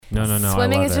No.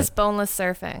 Swimming is just boneless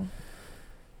surfing.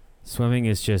 Swimming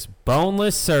is just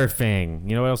boneless surfing.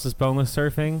 You know what else is boneless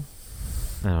surfing?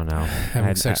 I don't know.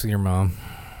 Having sex with your mom.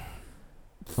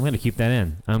 I'm going to keep that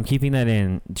in. I'm keeping that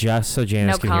in just so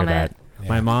Janice can hear that. Yeah.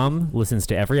 My mom listens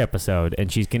to every episode, and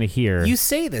she's going to hear. You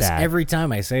say this that. every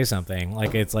time I say something,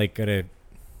 like it's like gonna,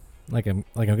 like I'm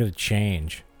gonna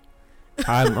change. No.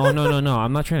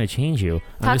 I'm not trying to change you.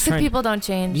 Toxic people don't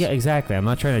change. Yeah, exactly. I'm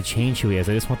not trying to change who he is.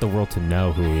 I just want the world to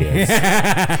know who he is.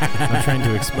 I'm trying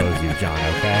to expose you, John,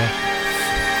 okay?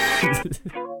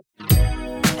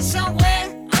 Somewhere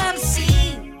on the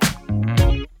sea,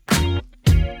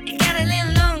 it got a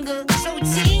little longer, so it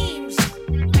seems.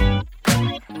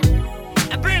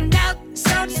 I burned out,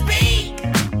 so to speak.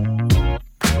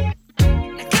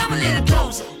 Now come a little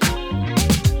closer.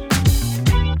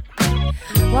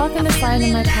 Welcome to Slide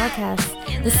in My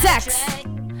Podcast, the sex,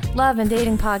 love, and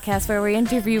dating podcast where we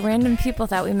interview random people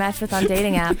that we match with on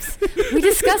dating apps. We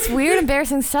discuss weird,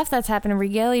 embarrassing stuff that's happened and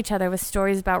regale each other with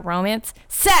stories about romance,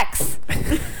 sex,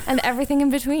 and everything in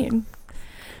between.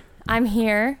 I'm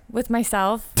here with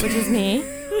myself, which is me,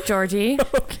 Georgie,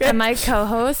 and my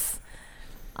co-hosts,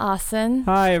 Austin,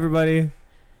 Hi, everybody.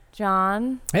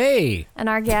 John, Hey, and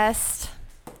our guest.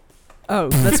 Oh,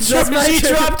 that's my She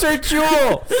turn. dropped her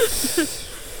jewel.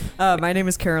 My name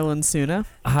is Carolyn Suna.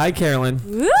 Hi, Carolyn.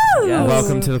 Woo! Yes.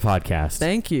 Welcome to the podcast.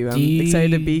 Thank you. I'm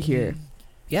excited to be here.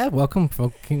 yeah, welcome.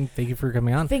 Thank you for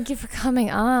coming on. Thank you for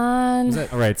coming on.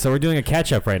 All right, so we're doing a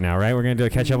catch-up right now, right? We're going to do a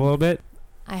catch-up a little bit?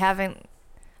 I haven't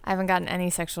gotten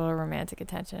any sexual or romantic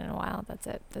attention in a while. That's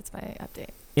it. That's my update.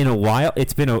 In a while?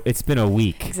 It's been a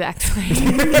week. Exactly.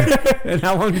 And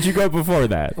how long did you go before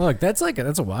that? Look, that's a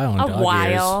while. In A dog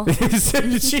while.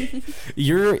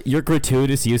 Your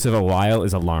gratuitous use of a while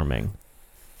is alarming.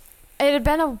 It had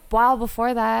been a while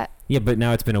before that. Yeah, but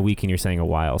now it's been a week and you're saying a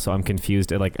while, so I'm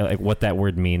confused at like what that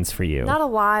word means for you. Not a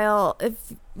while.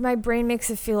 If my brain makes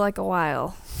it feel like a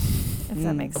while, if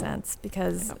that makes sense,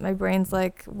 because my brain's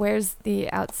like, where's the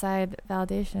outside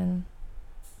validation?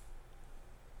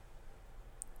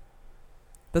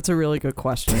 That's a really good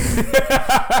question.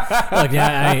 Look,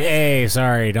 yeah, hey,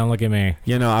 sorry, don't look at me.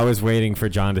 You know, I was waiting for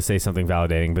John to say something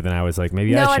validating, but then I was like,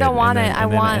 maybe No, I should. I don't want and it.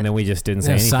 then, and then we just didn't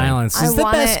say anything. Silence I is the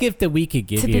want best it gift that we could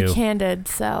give To you. be candid,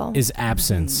 so Is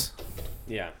absence.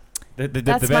 Yeah.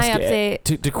 That's my update.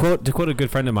 To quote a good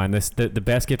friend of mine, the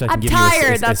best gift I can I'm give tired.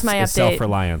 you is That's my update.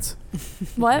 self-reliance.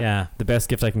 What? Yeah. The best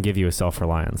gift I can give you is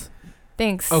self-reliance.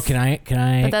 Thanks. Oh, can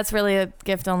I? But that's really a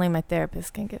gift only my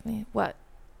therapist can give me. What?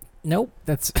 Nope.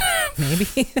 That's maybe.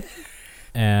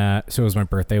 So it was my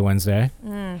birthday Wednesday.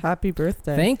 Happy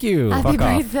birthday. Thank you. Happy Fuck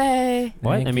off. birthday.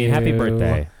 What? Thank I mean, happy you.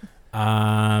 birthday.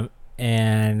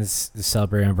 And to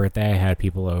celebrate my birthday, I had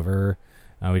people over.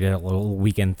 We did a little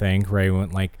weekend thing where we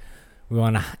went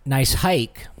on a nice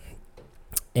hike,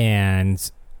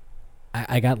 and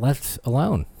I got left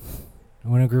alone. I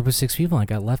went in a group of 6 people. I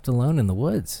got left alone in the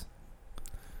woods.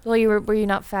 Well, were you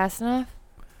not fast enough?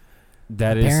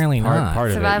 That is Apparently not. part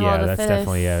of it. Survival Yeah, of the that's fittest.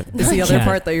 definitely it. Is the other Yeah.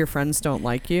 part that your friends don't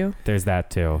like you? There's that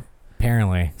too.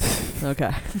 Apparently.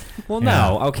 Okay. Well, Yeah.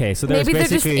 no. Okay, so there's Maybe they're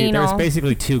just anal.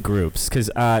 basically two groups because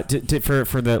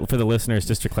for the listeners,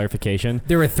 just for clarification,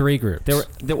 There were 3 groups.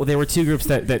 there were two groups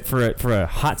that for a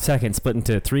hot second split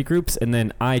into 3 groups, and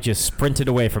then I just sprinted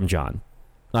away from John.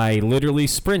 I literally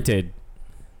sprinted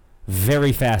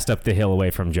very fast up the hill away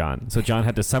from John. So John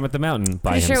had to summit the mountain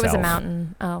by Pretty himself. sure it was a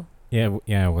mountain. Oh.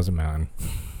 Yeah, it was a mountain.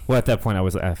 Well, at that point, I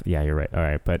was. Yeah, you're right. All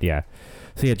right, but yeah.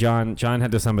 So yeah, John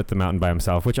had to summit the mountain by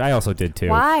himself, which I also did too.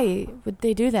 Why would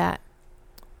they do that?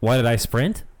 Why did I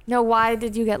sprint? No, why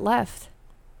did you get left?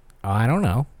 I don't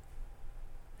know.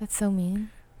 That's so mean.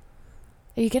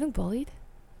 Are you getting bullied?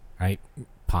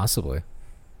 Possibly.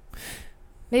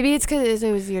 Maybe it's because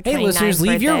it was your 29th Hey, listeners,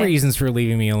 leave your birthday. reasons for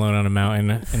leaving me alone on a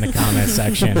mountain in the comments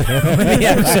section when the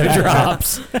episode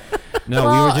drops. No,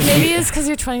 well, we were just. maybe it's because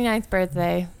your 29th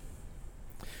birthday.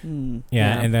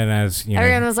 Yeah, and then as you know,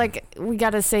 Everyone was like, we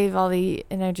got to save all the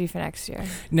energy for next year.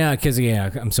 no, because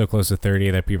I'm so close to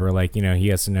 30 that people are like, he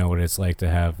has to know what it's like to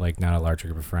have like not a large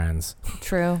group of friends.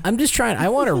 True. I'm just trying. I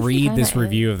want to read this Kinda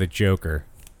review of the Joker.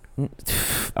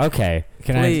 Okay.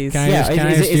 Can Please. I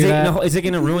just do that? Is it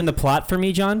going to ruin the plot for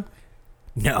me, John?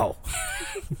 No,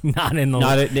 not in the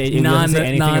It doesn't say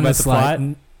anything about the plot?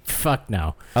 Fuck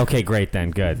no. Okay, great then.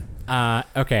 Good.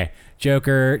 Okay.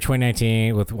 Joker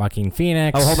 2019 with Joaquin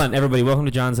Phoenix. Oh, hold on, everybody. Welcome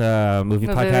to John's movie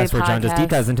podcast where John does podcast. deep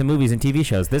dives into movies and TV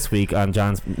shows. This week on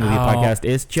John's movie podcast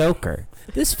is Joker.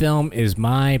 This film is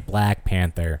my Black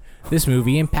Panther. This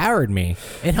movie empowered me.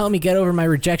 It helped me get over my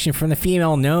rejection from the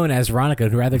female known as Veronica,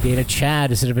 who'd rather date a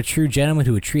Chad instead of a true gentleman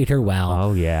who would treat her well.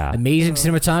 Oh yeah. Amazing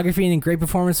cinematography and great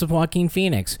performance of Joaquin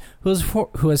Phoenix, who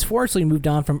has fortunately moved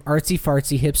on from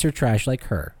artsy-fartsy hipster trash like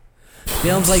her.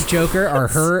 Films like Joker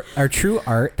are true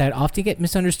art that often get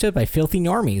misunderstood by filthy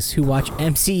normies who watch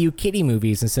MCU kiddie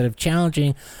movies instead of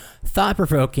challenging,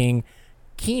 thought-provoking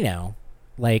kino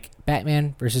like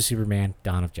Batman vs. Superman: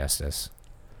 Dawn of Justice.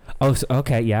 Oh, so,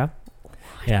 okay, yeah.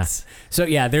 Yeah. So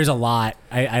yeah, there's a lot.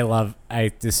 I love.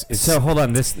 So hold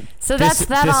on. This that's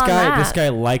that this on guy that. this guy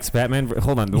likes Batman.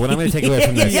 Hold on. What I'm going to take away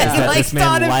from this Yeah. is He that likes this man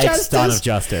Dawn of likes Justice. Dawn of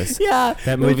Justice. Yeah.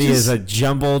 That movie is a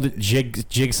jumbled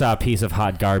jigsaw piece of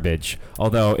hot garbage.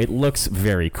 Although it looks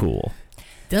very cool.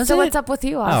 So what's up with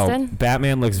you, Austin? Oh,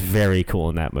 Batman looks very cool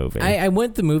in that movie. I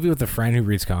went to the movie with a friend who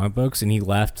reads comic books, and he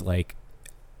left like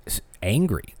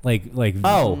angry, like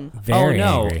very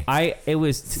no! angry. It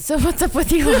was. So what's up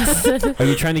with you, Austin? Are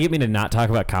you trying to get me to not talk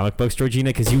about comic books, Georgina?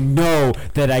 Because you know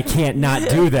that I can't not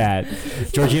do that.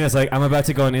 Georgina's like, I'm about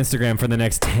to go on Instagram for the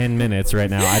next 10 minutes right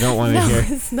now. I don't want to No, hear.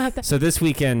 it's not that. So this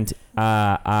weekend,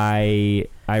 I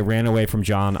ran away from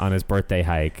John on his birthday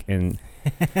hike and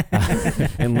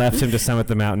and left him to summit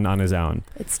the mountain on his own.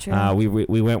 It's true.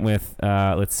 We went with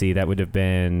let's see, that would have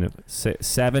been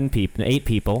 8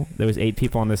 people. There was 8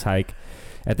 people on this hike.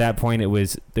 At that point,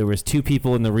 there was 2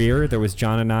 people in the rear. There was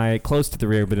John and I close to the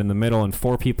rear, but in the middle, and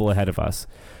 4 people ahead of us.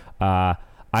 I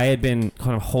had been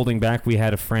kind of holding back. We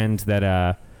had a friend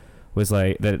that was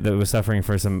like that was suffering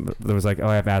for some. There was like, oh,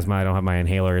 I have asthma. I don't have my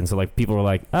inhaler, and so like people were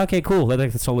like, okay, cool,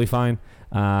 that's totally fine.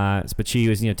 But she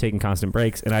was taking constant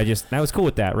breaks, and I was cool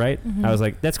with that, right? Mhm. I was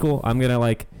like, that's cool. I'm gonna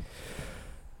like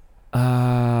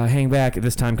hang back at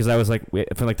this time because I was like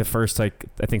for like the first I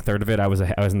think third of it I was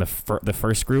in the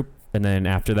first group, and then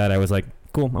after that I was like,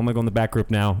 cool, I'm gonna go in the back group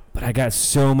now. But I got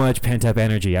so much pent up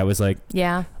energy. I was like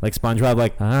SpongeBob,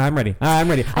 like I'm ready. I feel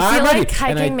ready. like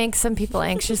hiking makes some people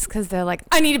anxious because they're like,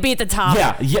 I need to be at the top.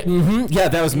 Yeah,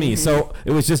 that was me. So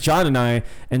it was just John and I,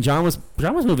 and John was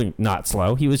moving not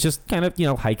slow. He was just kind of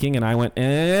hiking, and I went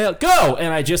go,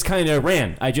 and I just kind of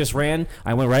ran. I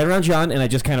went right around John, and I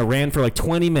just kind of ran for like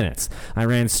 20 minutes. I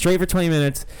ran straight for 20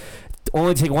 minutes.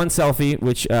 Only take one selfie,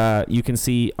 which you can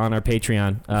see on our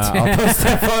Patreon. I'll post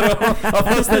that photo. I'll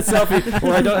post that selfie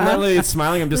where I'm not really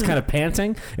smiling. I'm just kind of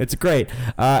panting. It's great.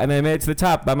 And then I made it to the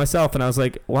top by myself, and I was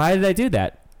like, why did I do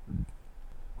that?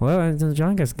 Well,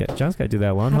 John's got to do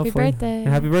that one. Happy hopefully. birthday.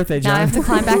 Happy birthday, John. Now I have to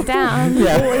climb back down.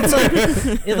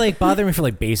 It like bothered me for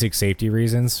like basic safety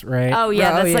reasons, right? Oh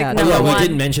yeah, that's like Oh, number yeah, we one.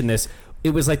 didn't mention this.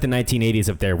 It was like the 1980s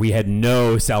up there. We had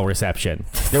no cell reception.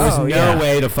 There was no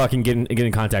way to fucking get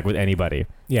in contact with anybody.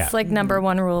 Yeah. It's like number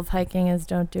one rule of hiking is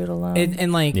don't do it alone. And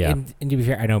to be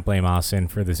fair, I don't blame Austin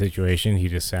for the situation. He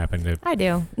just happened to. I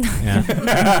do.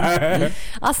 Yeah.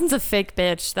 Austin's a fake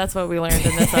bitch. That's what we learned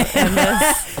in this.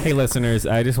 Hey, listeners,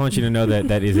 I just want you to know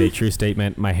that is a true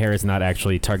statement. My hair is not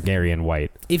actually Targaryen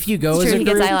white. If you go It's as true. a He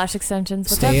group, gets eyelash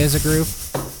extensions. What's stay up? as a group.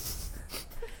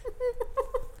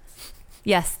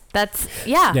 Yes, that's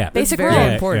Yeah. basic very rule.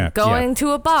 important. Going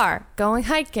to a bar, going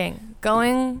hiking,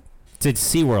 going To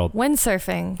SeaWorld.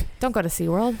 windsurfing. Don't go to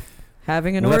SeaWorld.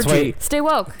 Having an Well, that's orgy. Stay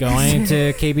woke. Going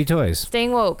to KB Toys.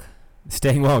 Staying woke.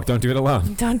 Staying woke. Don't do it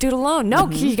alone. Don't do it alone. No,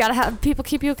 Mhm. you gotta have people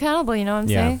keep you accountable. You know what I'm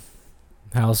Yeah. saying?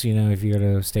 How else if you go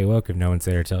to stay woke if no one's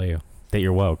there to tell you? That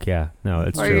you're woke. Yeah. No,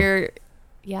 that's or true.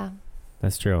 you're,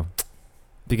 That's true.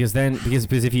 Because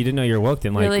if you didn't know you're woke,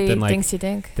 then really then thinks you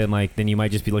think. then you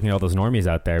might just be looking at all those normies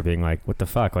out there, being like, what the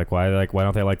fuck? Why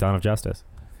don't they like Dawn of Justice?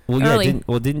 Well, Early.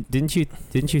 didn't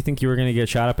you think you were gonna get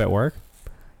shot up at work?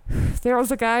 There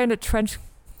was a guy in a trench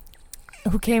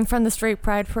who came from the Straight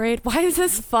Pride Parade. Why is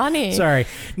this funny? Sorry.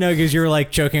 No, because you were like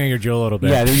choking on your jewel a little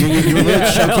bit. Yeah, you were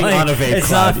really choking Like, on a vape. It's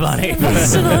cloud. not funny.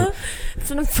 Emotional.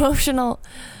 It's an emotional.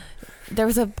 There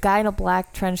was a guy in a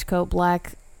black trench coat,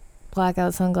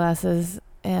 blackout sunglasses,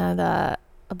 and a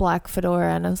black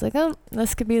fedora, and I was like, oh,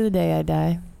 this could be the day I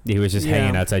die. He was just Yeah.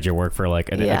 hanging outside your work for like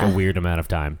a weird amount of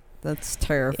time, That's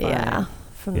terrifying. Yeah,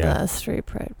 from Yeah. the Straight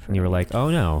Pride Parade. and you were like, oh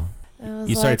no. And I was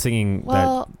You started like, singing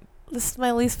well, this is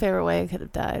my least favorite way I could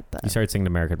have died, but You started singing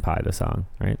American Pie, the song,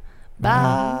 right?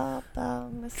 Ba, ba,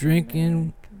 Mr.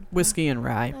 Drinking Whiskey and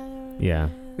rye. Yeah.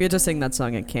 We had to sing that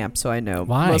song at camp, so I know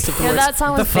Why? most of the Yeah, words. that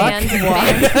song The was fuck? banned.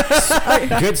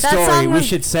 Good That story. song We was-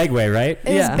 should segue, right? It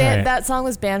was Yeah. banned. Right. That song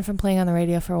was banned from playing on the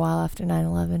radio for a while after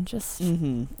 9/11. Just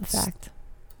Mm-hmm. a fact.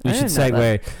 We I should didn't know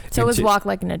segue. So it was into- "Walk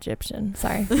Like an Egyptian."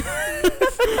 Sorry.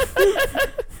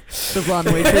 The blonde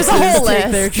There's waitresses a whole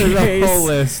take their list. There's a trays. whole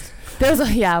list. There's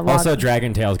a walk. Also,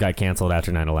 Dragon Tales got canceled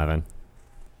after 9/11.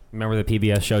 Remember the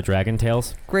PBS show Dragon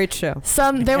Tales? Great show.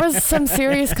 There was some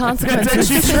serious consequences.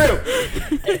 true.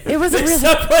 It was a They really.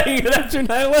 stopped playing it after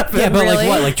 9/11. Yeah, but like Really?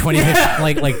 what? Like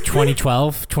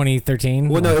 2012, 2013?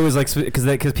 Well, no, it was like because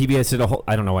PBS did a whole.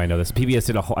 I don't know why I know this. PBS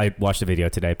did a whole. I watched a video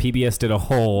today. PBS did a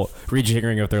whole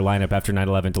rejiggering of their lineup after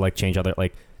 9/11 to like change other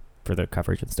like for the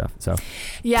coverage and stuff. So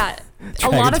Yeah, a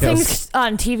Dragon lot of Tales. things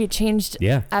on TV changed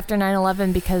yeah, after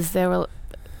 9/11 because there were.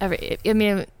 I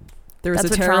mean, There was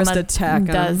That's a what terrorist trauma attack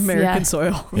does, on American yeah.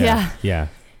 soil.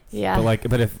 yeah.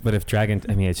 But if Dragon,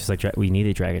 I mean, it's just like we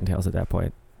needed Dragon Tales at that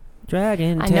point.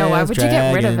 Dragon I Tales. know, why would you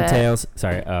get rid of Dragon it? Tales.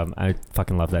 Sorry, I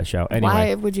fucking love that show. Anyway,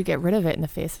 Why would you get rid of it in the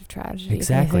face of tragedy? If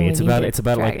exactly. anything, It's we about needed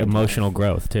like Dragon emotional Tales.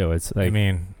 growth too. It's like I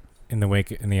mean, in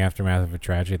the aftermath of a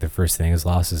tragedy, the first thing is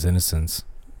lost is innocence.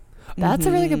 That's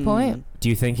a really good point. do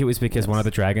you think it was because one of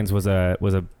the dragons was a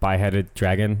bi-headed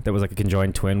dragon that was like a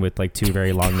conjoined twin with like two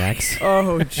very long necks,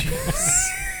 Oh, jeez.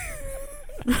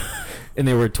 and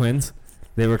they were twins?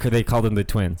 They called them the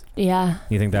twins. Yeah.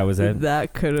 You think that was it?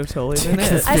 That could have totally been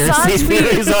it. I saw a Conspiracy tweet.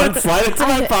 theories on Slide Into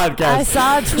My I Podcast.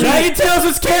 saw a tweet. Dragon Tales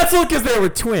was canceled because they were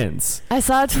twins. I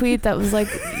saw a tweet that was like,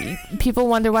 people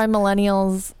wonder why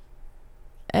millennials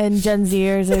and Gen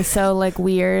Zers are so like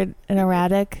weird and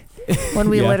erratic when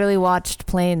we Yeah. literally watched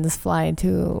planes fly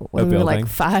into when A we were building. like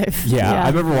 5. Yeah, I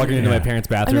remember walking into my Yeah. parents'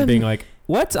 bathroom then- being like,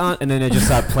 "What's on?" And then I just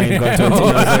saw a plane going towards me.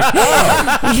 And I was like,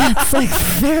 "Oh, Yeah, it's like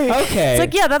very. okay." It's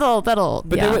like yeah, that'll.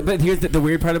 But, yeah. but here's the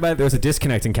weird part about it. There was a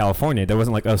disconnect in California. There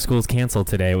wasn't like, "Oh, school's canceled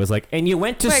today." It was like, "And you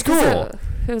went to Right, 'cause school."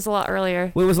 It was a lot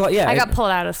earlier. Well, it was like, yeah, I got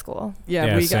pulled out of school. Yeah,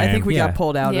 Yeah, I same. think we Yeah. got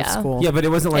pulled out of Yeah. school. yeah, but it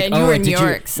wasn't like, and you "Oh, were in did New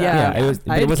York, so Yeah. it was, I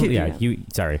but it had wasn't. kid- Yeah, yeah. you.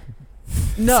 Sorry.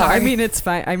 No, I Sorry. mean it's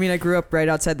fine. I mean I grew up right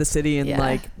outside the city and Yeah.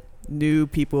 like knew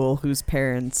people whose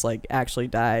parents like actually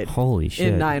died Holy shit.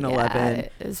 in 9/11, Yeah,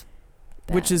 it was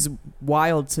which bad. is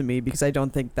wild to me because I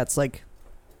don't think that's like.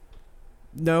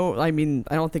 No, I mean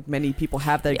I don't think many people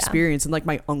have that Yeah. experience. And like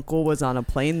my uncle was on a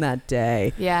plane that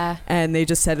day, Yeah. and they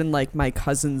just said in like my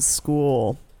cousin's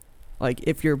school, like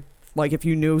if you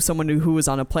knew someone who was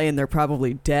on a plane, they're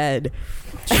probably dead.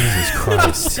 Jesus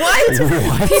Christ. What?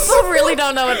 People really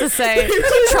don't know what to say.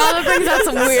 Trauma brings out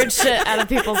some weird shit out of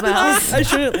people's mouths. I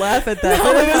shouldn't laugh at that.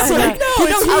 No, but it was I like, know. no, I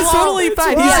he's won't. totally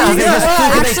fine. Yeah. He's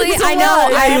Actually, I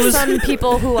know. I have some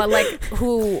people who are like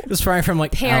who It's probably from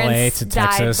like LA parents to died.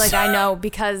 Texas. Like I know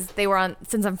because they were on.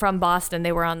 Since I'm from Boston,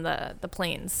 they were on the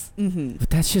planes. Mm-hmm. But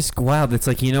that's just wild. It's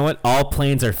like, you know what? All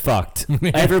planes are fucked.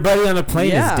 Everybody on a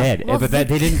plane Yeah. is dead. Well, but that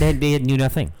they didn't. They knew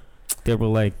nothing. They were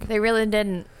like, They really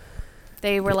didn't.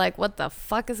 They were like, "What the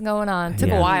fuck is going on?" Took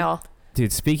Yeah. a while.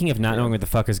 dude. Speaking of not knowing what the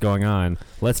fuck is going on,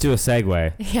 let's do a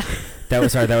segue. Yeah. That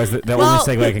was That was the Well,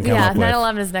 only segue I can come yeah, up with.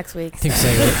 9/11 is next week. Think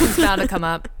segue. It's bound to come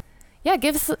up. Yeah,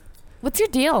 give us. What's your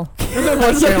deal? Carolyn,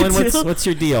 what's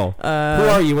your deal? Who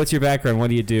are you? What's your background? What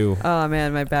do you do? Oh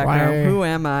man, my background. Who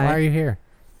am I? Why are you here?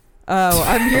 Oh,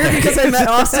 I'm here because I met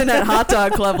Austin at Hot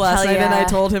Dog Club last Hell night, and I yeah.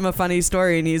 told him a funny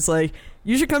story, and he's like,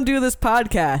 "You should come do this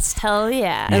podcast." Hell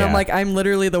yeah. And I'm Yeah. like, I'm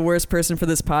literally the worst person for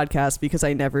this podcast because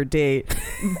I never date.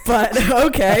 But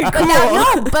okay, But cool.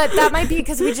 no, but that might be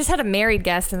because we just had a married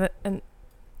guest, and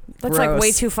that's like way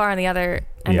Gross. too far on the other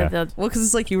end Yeah. of the. Well, because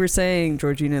it's like you were saying,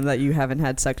 Georgina, that you haven't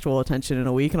had sexual attention in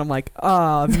a week, and I'm like,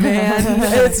 oh man,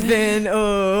 it's been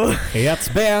It's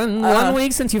been 1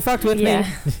 week since you fucked with Yeah.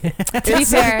 me. To be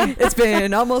fair, it's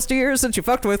been almost a year since you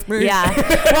fucked with me. yeah.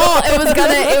 Well,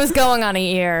 it was going on a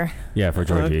year, Yeah, for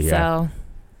Georgie. Yeah.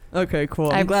 so Okay,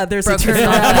 cool. I I'm glad there's a broke her turnaround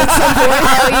off. at some point.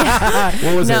 Oh, yeah.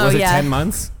 What was it? No, Was it yeah. 10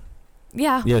 months?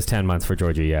 Yeah. Yeah, it was 10 months for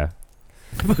Georgie. Yeah.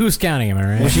 Who's counting? Am I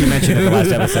right? Well, she mentioned it the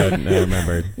last episode. I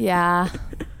remembered. Yeah.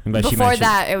 But she Before mentioned-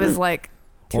 that, it was like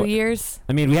 2 Well, years.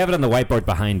 I mean, we have it on the whiteboard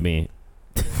behind me.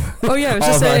 Oh yeah, I was All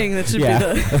just of our- saying that should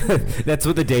yeah. be the. That's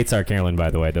what the dates are, Carolyn. By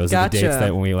the way, those are the dates Gotcha.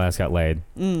 that when we last got laid.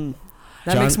 That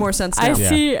John- makes more sense I now.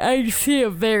 Yeah. I see a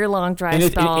very long dry And,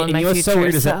 spell in you my know what's future. so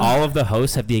weird is that so- all of the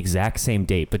hosts have the exact same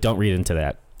date, but don't read into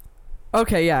that.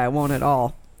 Okay, yeah, I won't at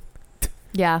all.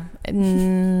 Yeah.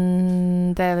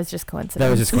 That was just coincidence. That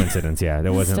was just coincidence. Yeah,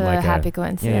 there wasn't Just like a happy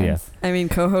coincidence. I mean,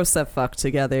 co-hosts that fuck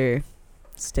together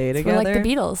stay We're together. like the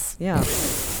Beatles. Yeah,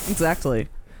 exactly.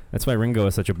 That's why Ringo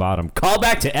is such a bottom. Call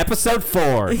back to episode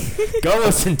 4. Go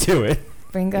listen to it.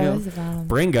 Ringo Yeah. is a bottom.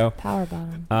 Bringo. Power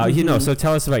bottom. You know. Mhm. So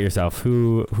tell us about yourself.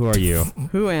 Who are you?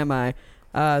 Who am I?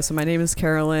 So my name is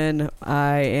Carolyn.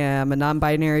 I am a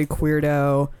non-binary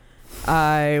queerdo.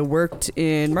 I worked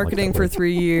in marketing for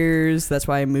 3 years. That's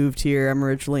why I moved here. I'm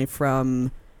originally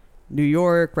from New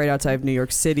York, right outside of New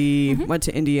York City. Mhm. Went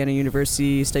to Indiana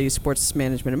University, studied sports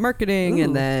management and marketing, Ooh.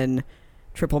 and then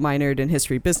triple minored in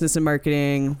history, business, and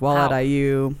marketing. While Wow. at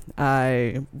IU,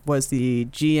 I was the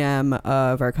GM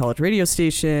of our college radio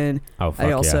station. Oh, fuck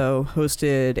I also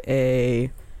hosted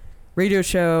a radio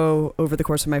show over the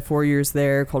course of my 4 years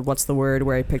there called What's the Word,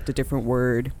 where I picked a different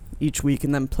word each week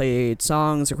and then played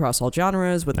songs across all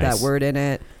genres with Nice. that word in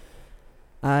it.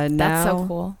 Now, That's so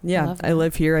cool. Yeah, love I that.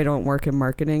 live here. I don't work in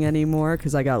marketing anymore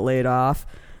because I got laid off.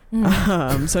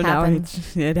 Mm. So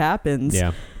Happens. now it happens.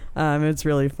 Yeah. It's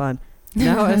really fun.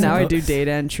 Now I do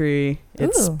data entry.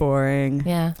 It's Ooh. boring.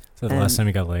 Yeah. So the last time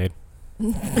you got laid?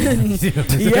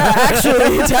 Yeah,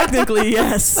 actually, technically,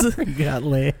 yes. You got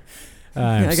laid.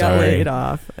 I got sorry. laid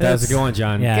off. That was a It's- good one,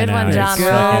 John. Yeah, Good no, one, it's John. Good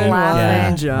We're all fucking-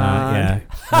 laughing. John.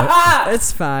 yeah.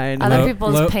 It's fine. Other Low-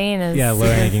 people's low- pain is Yeah, super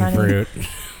low hanging funny. fruit.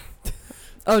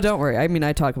 Oh, don't worry. I mean,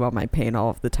 I talk about my pain all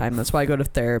of the time. That's why I go to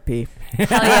therapy. Hell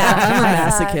yeah. I'm a High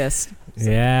five. masochist.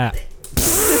 Yeah.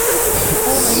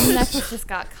 Oh, my necklace just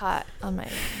got caught on my On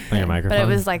your thing, microphone? But it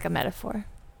was like a metaphor.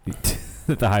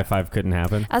 That the high five couldn't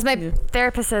happen. As my Yeah.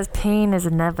 therapist says, pain is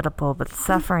inevitable, but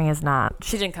suffering is not.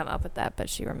 She didn't come up with that, but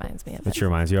she reminds me of That it. she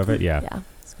reminds you of it? Yeah. Yeah.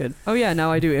 It's good. Oh, yeah.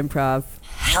 Now I do improv.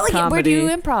 Hell yeah. Where do you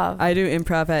Comedy. improv? I do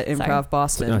improv at Improv Sorry.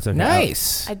 Boston. No, it's okay.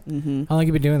 Nice. I- hmm How long have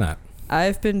you been doing that?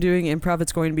 I've been doing improv.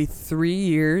 It's going to be 3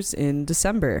 years in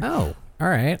December. Oh, all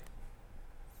right.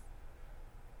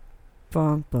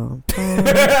 Bum, bum, bum.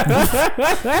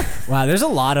 Wow, there's a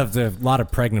lot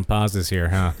of pregnant pauses here,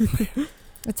 huh?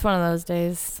 It's one of those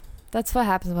days. That's what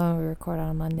happens when we record on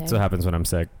a Monday. That's what happens when I'm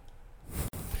sick.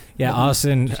 Yeah,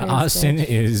 Austin. Cheers, Austin bitch.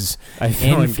 is I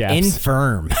feel in gaps.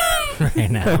 infirm right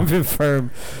now. I'm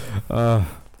infirm.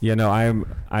 Yeah, no,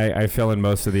 I fill in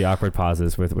most of the awkward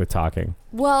pauses with talking.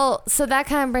 Well, so that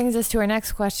kind of brings us to our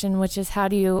next question, which is how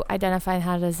do you identify and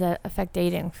how does it affect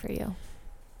dating for you?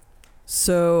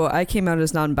 So I came out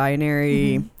as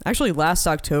non-binary Mhm. actually last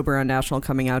October on National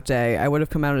Coming Out Day. I would have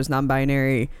come out as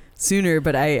non-binary sooner,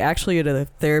 but I actually had a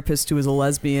therapist who was a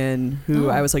lesbian who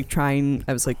Oh. I was like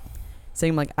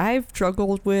saying like I've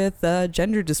struggled with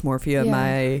gender dysmorphia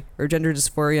Yeah. gender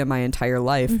dysphoria my entire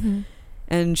life. Mhm.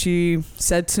 And she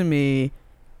said to me,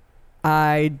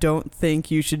 I don't think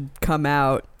you should come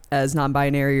out as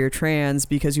non-binary or trans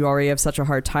because you already have such a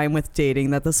hard time with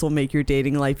dating that this will make your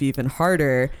dating life even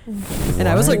harder. And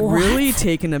I was like What? really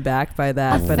taken aback by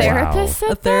that. A but therapist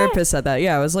said a therapist said that.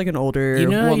 Yeah, I was like an older You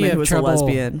know you woman have who was trouble- a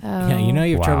lesbian. that? Oh. Yeah, you know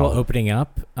you have trouble Wow. opening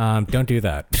up. Don't do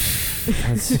that.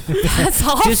 That's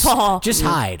awful. Just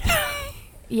hide.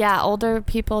 Yeah, older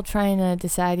people trying to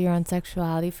decide your own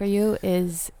sexuality for you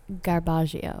is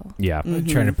garbaggio. Yeah. Mhm.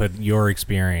 Trying to put your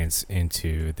experience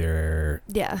into their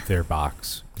Yeah.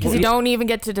 box. Because you don't even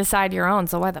get to decide your own,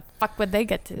 so why the fuck would they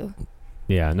get to?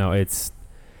 Yeah, no, it's.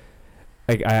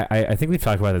 I think we've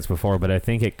talked about this before, but I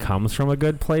think it comes from a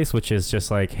good place, which is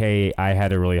just like, hey, I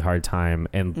had a really hard time,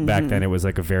 and back Mhm. then it was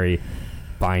like a very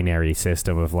binary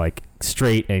system of like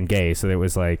straight and gay, so it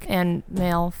was like And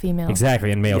male, female. exactly,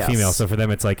 and male, Yes. female. So for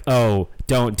them, it's like, oh,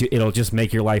 don't do. It'll just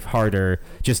make your life harder.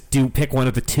 Just pick one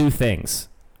of the two things,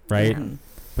 right? Mhm.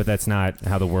 But that's not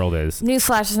how the world is.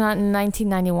 Newsflash is not in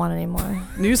 1991 anymore.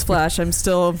 Newsflash, I'm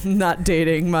still not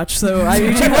dating much, so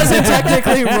she wasn't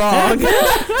technically wrong.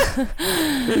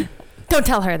 Don't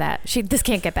tell her that. This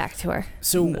can't get back to her.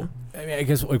 So, No. I mean, I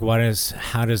guess like,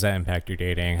 how does that impact your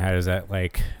dating? How does that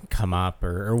like come up,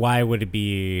 or why would it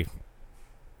be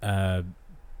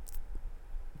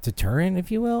deterrent,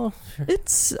 if you will?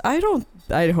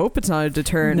 I hope it's not a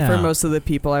deterrent for No. most of the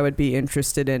people I would be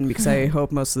interested in because I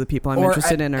hope most of the people I'm Or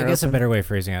interested in are I guess a open. better way of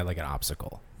phrasing it, like an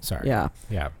obstacle. Sorry. Yeah.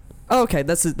 Yeah. Oh, okay.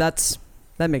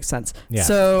 That makes sense. Yeah.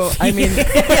 So I mean,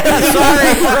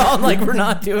 Sorry, we're all like we're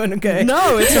not doing okay.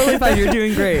 no, it's totally fine. You're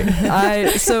doing great.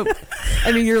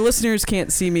 I mean, your listeners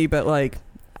can't see me, but like,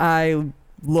 I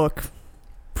look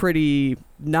pretty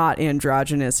not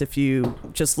androgynous. If you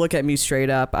just look at me straight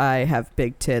up, I have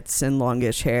big tits and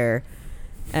longish hair.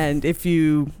 And this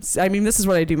is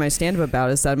what I do my stand-up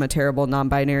about, is that I'm a terrible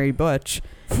non-binary butch.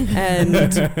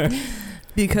 And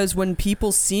because when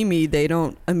people see me, they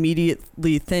don't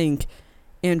immediately think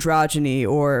androgyny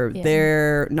or Yeah.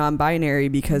 they're non-binary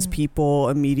because Mm. people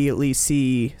immediately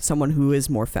see someone who is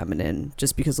more feminine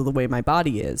just because of the way my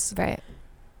body is. Right.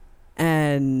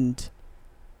 And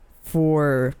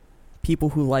for people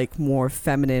who like more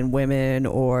feminine women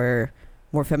or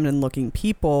more feminine looking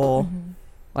people, Mhm.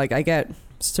 like I get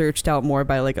searched out more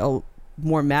by like a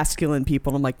more masculine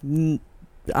people. And I'm like,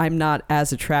 I'm not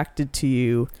as attracted to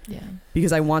you Yeah.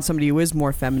 because I want somebody who is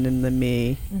more feminine than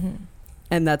me. Mhm.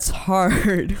 And that's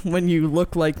hard when you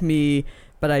look like me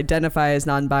but identify as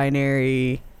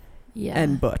non-binary Yeah.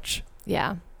 and butch.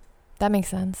 Yeah. That makes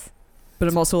sense. But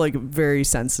I'm also like very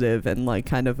sensitive and like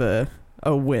kind of a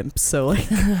a wimp, so like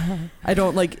I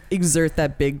don't like exert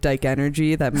that big dyke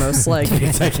energy that most like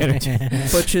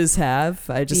butches have.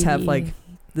 I just have like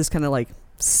this kind of like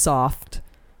soft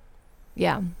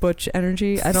Yeah. butch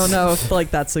energy. I don't know if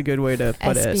like that's a good way to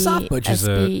put it. Soft butch is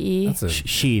a- SBE. That's a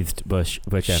Sheathed butch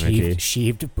energy.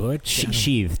 sheathed butch.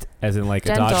 Sheathed, as in like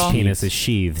Gentle. a dog's penis is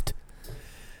sheathed.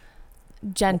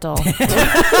 Gentle.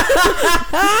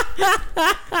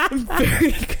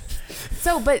 Very good.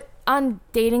 So, but on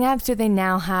dating apps, do they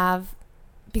now have,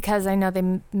 because I know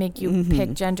they make you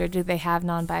pick gender, do they have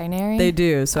non-binary? They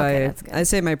do. So Okay, that's good. I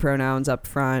say my pronouns up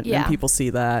front Yeah. and people see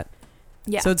that.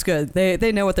 Yeah. So it's good.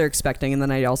 They know what they're expecting, and then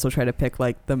I also try to pick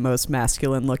like the most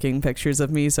masculine looking pictures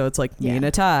of me. So it's like me Yeah. in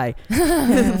a tie,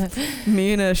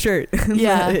 me in a shirt.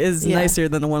 Yeah, that is yeah. nicer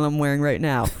than the one I'm wearing right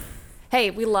now. Hey,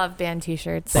 we love band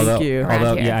t-shirts. Thank you. Around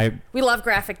Although, here. yeah, I We love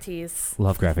graphic tees.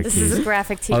 love graphic This tees. is a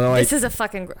graphic tee. Although This is a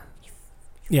fucking...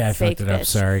 Yeah, I Fake fucked it up. bitch.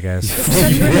 Sorry, guys.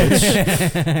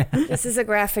 This is a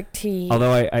graphic tee.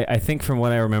 Although I think from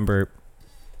what I remember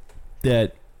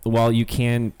that while you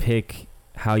can pick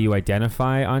how you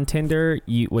identify on Tinder,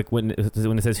 you like when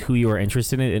it says who you are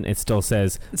interested in, and it still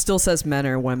says It still says men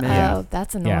or women. Oh, Yeah.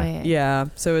 that's annoying. Yeah.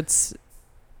 So it's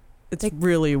Like-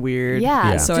 really weird.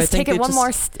 Yeah. Yeah. So just I think take it they one just-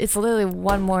 more. It's literally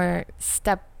one more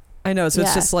step. I know. So it's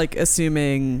Yeah. just like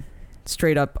assuming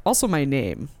straight up. Also my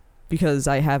name, because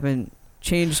I haven't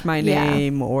changed my Yeah.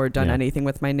 name or done Yeah. anything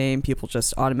with my name. People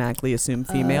just automatically assume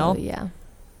female. Oh, yeah.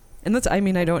 And that's, I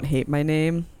mean, I don't hate my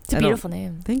name. It's a I don't- beautiful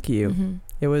name. Thank you. Mhm.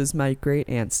 It was my great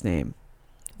aunt's name.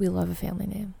 We love a family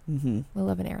name. Mm-hmm. We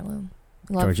love an heirloom.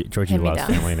 We love Georgie loves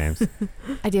hand-me-downs. family names.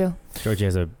 I do. Georgie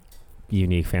has a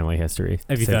unique family history.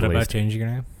 Have you to say thought the about least. changing your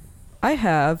name? I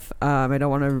have. I don't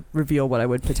want to reveal what I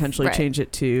would potentially Right. change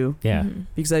it to, Yeah. Mhm.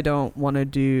 because I don't want to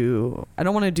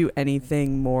do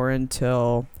anything more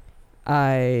until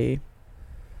I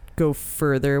go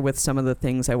further with some of the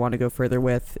things I want to go further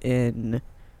with in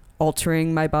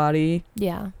altering my body.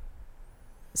 Yeah.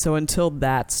 So until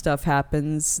that stuff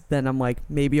happens, then I'm like,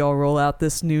 maybe I'll roll out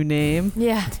this new name.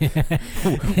 Yeah.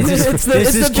 It's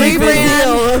the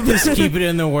rebrand. Just keep it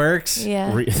in the works. Yeah.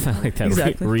 I like that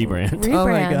Exactly. rebrand. Oh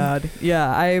my Rebrand. god. Yeah,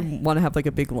 I want to have like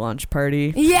a big launch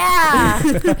party. Yeah.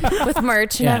 With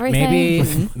merch and Yeah,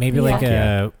 everything. maybe Yeah. like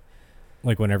Yeah.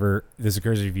 like whenever this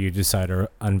occurs, if you decide to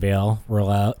unveil, roll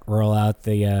out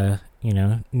the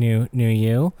new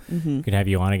you, Mm-hmm. could have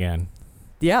you on again.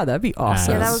 Yeah, that'd be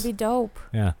awesome. Yeah, that would be dope.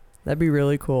 Yeah. That'd be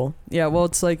really cool. Yeah, well,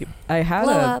 it's like I had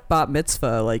Blow a up. bat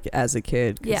mitzvah like as a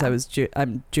kid because Yeah. I was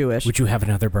I'm Jewish. Would you have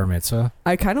another bar mitzvah?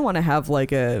 I kind of want to have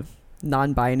like a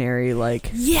non-binary like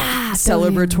Yeah.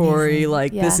 celebratory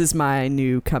like Yeah. this is my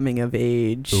new coming of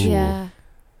age Ooh. Yeah.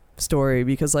 story,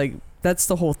 because like that's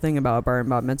the whole thing about a bar and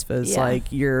bat mitzvah is Yeah. like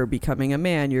you're becoming a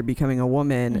man, you're becoming a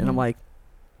woman, and I'm Mhm. like,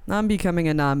 I'm becoming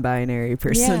a non-binary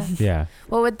person. Yeah. Yeah.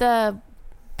 What would the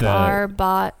bar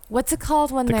bot? What's it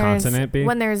called when the there's consonant be?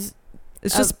 when there's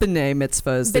It's just b'nai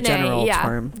mitzvah is the B'nai, general yeah.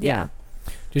 term. Yeah.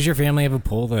 Does your family have a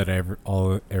pool that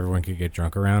everyone could get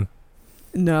drunk around?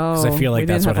 No, 'Cause I feel like we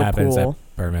that's didn't what have a happens at pool.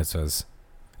 bar mitzvahs.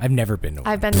 I've never been to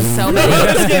one. I've been to so many.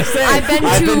 I've been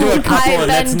to a couple, and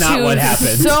that's not what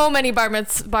happened. So many bar and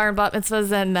bat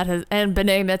mitzvahs and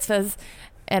b'nai mitzvahs,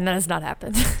 and that has not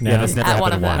happened. No. Yeah, that's never At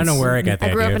one happened of them. I don't know where I got that.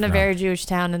 I grew up idea in a from. very Jewish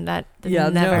town, and that Yeah,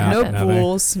 never no happened.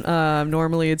 pools.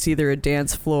 Normally, it's either a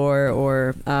dance floor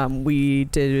or we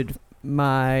did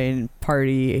my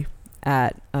party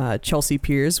at Chelsea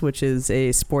Piers, which is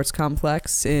a sports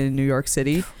complex in New York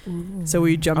City. So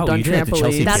we jumped Oh, on you did it at the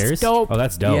Chelsea trampolines. That's Piers? dope. Oh,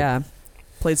 that's dope. Yeah,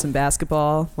 played some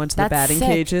basketball. Went to the That's batting sick.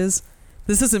 cages.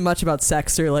 This isn't much about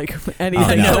sex or like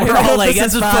anything. no. No, we're all like,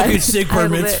 that's a fucking sick bar I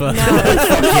li- mitzvah. no.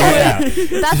 Yeah.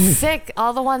 That's sick.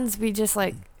 All the ones we just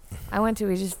I went to,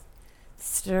 we just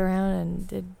stood around and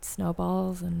did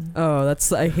snowballs and. Oh,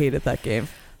 I hated that game.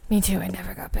 Me too. I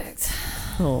never got picked.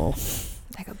 Oh,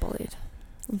 I got bullied.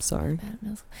 I'm sorry.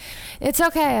 It's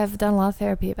okay. I've done a lot of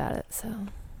therapy about it. So.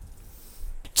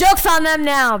 Joke's on them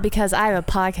now because I have a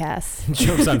podcast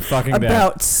Jokes on fucking that.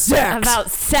 About sex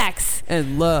about sex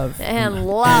and love. and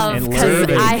love and because love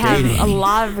and I have dating. a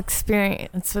lot of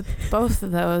experience with both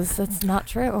of those. That's not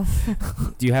true.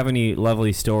 Do you have any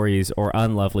lovely stories or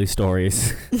unlovely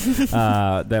stories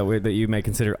that you may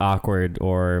consider awkward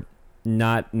or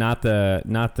not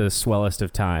the swellest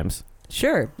of times?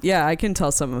 Sure. Yeah, I can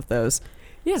tell some of those.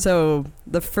 Yeah. So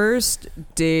the first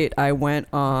date I went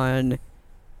on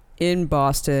in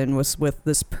Boston was with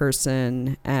this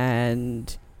person,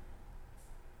 and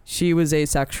she was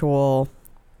asexual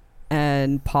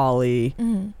and poly. Mm-hmm.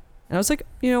 And I was like,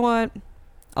 you know what?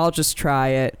 I'll just try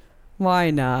it.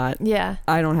 why not? Yeah.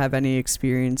 I don't have any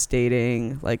experience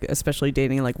dating, like especially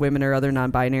dating like women or other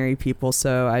non-binary people,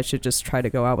 so I should just try to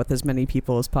go out with as many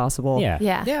people as possible. Yeah.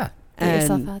 Yeah. Yeah. Get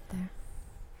yourself And out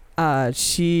there.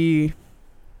 she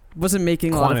wasn't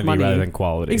making a lot Quantity of money. rather than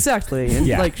quality. Exactly. And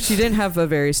Yeah. like she didn't have a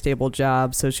very stable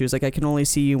job, so she was like, I can only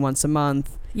see you once a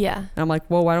month. Yeah. And I'm like,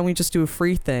 well, why don't we just do a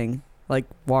free thing? Like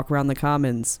walk around the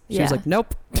commons. She was Yeah. like,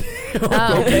 nope.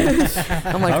 Oh.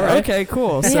 I'm like, All right. okay,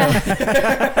 cool. So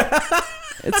Yeah.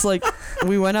 it's like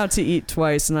we went out to eat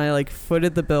twice and I like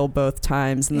footed the bill both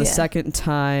times. And the Yeah. second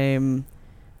time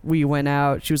we went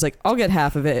out, she was like, I'll get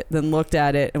half of it. Then looked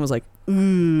at it and was like,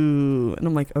 ooh. And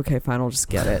I'm like, okay, fine, I'll just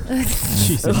get it.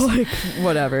 Jesus. Like,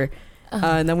 whatever.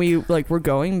 And then we like we're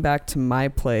going back to my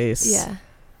place. Yeah.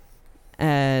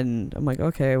 And I'm like,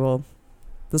 okay, well,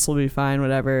 this will be fine,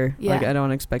 whatever. Yeah. Like, I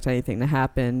don't expect anything to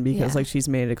happen because Yeah. like she's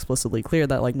made it explicitly clear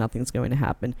that like nothing's going to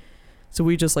happen. So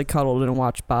we just like cuddled and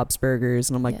watched Bob's Burgers,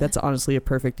 and I'm like, Yeah. that's honestly a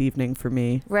perfect evening for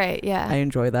me. Right. Yeah. I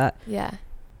enjoy that. Yeah.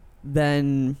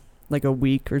 Then like a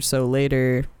week or so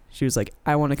later, she was like,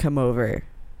 I want to come over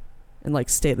and like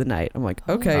stay the night. I'm like,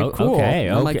 okay, Oh, cool. okay,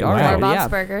 And I'm like, okay, all wow. right, More Bob's yeah,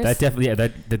 Burgers. That definitely, yeah,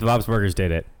 that the Bob's Burgers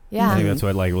did it. yeah. I think that's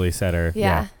what like really set her.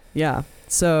 Yeah. yeah.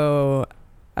 So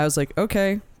I was like,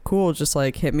 okay, cool. Just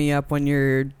like hit me up when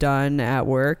you're done at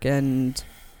work. And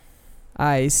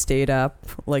I stayed up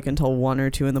like until 1 or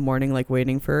 2 in the morning, like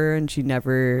waiting for her, and she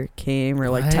never came or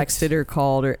like What? texted or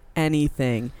called or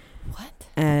anything. What?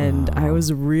 And I Oh.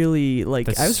 was really like,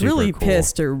 That's I was super really cool.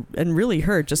 pissed and really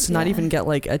hurt just to not Yeah. even get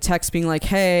like a text being like,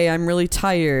 hey, I'm really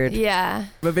tired. Yeah.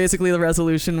 But basically the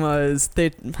resolution was they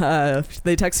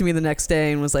texted me the next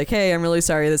day and was like, hey, I'm really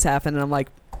sorry this happened. And I'm like,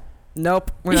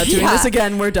 nope, we're not doing Yeah. this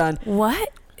again. We're done. What?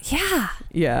 Yeah.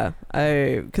 Yeah,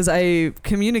 because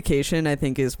communication I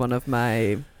think is one of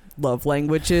my love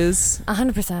languages,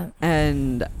 100%.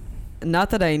 and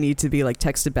not that I need to be like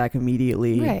texted back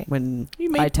immediately Right. when You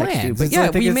made I text you, plans. but It's yeah,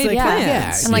 like- we it's made like- Yeah. plans.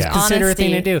 Yeah, And, like, it's consider a thing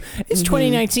to honesty. do. It's Mhm.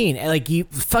 2019. Like you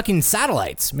fucking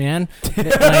satellites, man.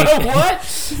 Like,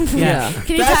 What? Yeah.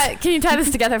 Can you tie this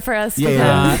together for us? Yeah,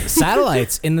 yeah.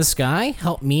 satellites in the sky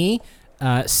help me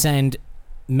send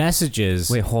messages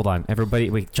Wait, hold on, everybody.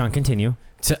 Wait, John, continue.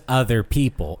 to other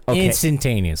people Okay.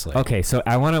 instantaneously. Okay, so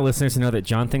I want our listeners to know that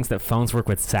John thinks that phones work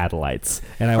with satellites,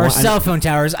 and I Or want cell phone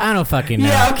towers. I don't fucking know.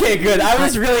 Yeah, okay, good. I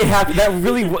was really happy. That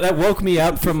woke me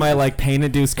up from my like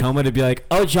pain-induced coma to be like,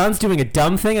 oh, John's doing a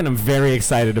dumb thing, and I'm very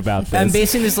excited about this. I'm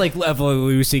basing this like level of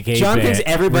Louis C.K. John bit thinks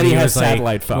everybody when he has was, like-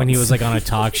 satellite phones. When he was like on a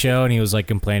talk show and he was like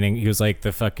complaining, he was like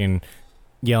the fucking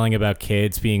yelling about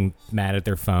kids being mad at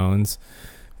their phones,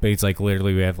 but he's like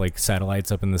literally we have like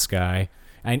satellites up in the sky.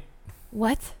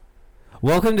 What?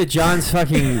 Welcome to John's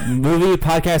fucking movie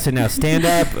podcast and now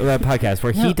stand-up podcast,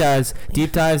 where he No. does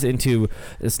deep dives into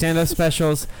stand-up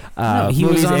specials, He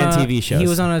movies, was on and a, TV shows.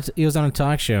 He was on a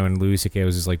talk show and Louis C.K.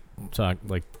 was just like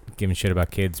giving shit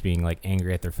about kids being like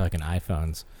angry at their fucking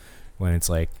iPhones when it's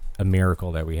like a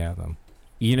miracle that we have them.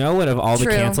 You know what? Of all the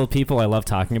True. canceled people I love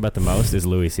talking about the most is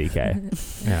Louis C.K.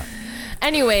 Yeah.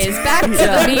 Anyways, back to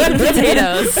the meat and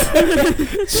potatoes.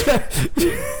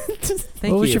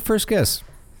 Thank what was you. your first kiss?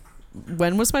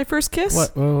 When was my first kiss?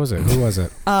 What was it? Who was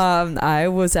it? I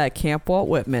was at Camp Walt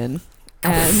Whitman,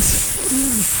 and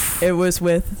it was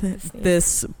with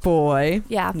this boy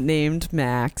Yeah. named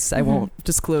Max. I Mhm. won't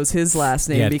disclose his last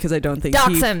name Yeah. because I don't think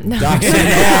Dox he. him. No.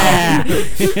 Yeah.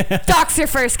 Dox your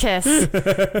first kiss.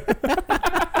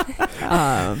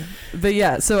 But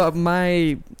yeah, so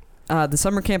my the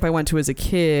summer camp I went to as a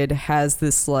kid has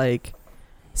this like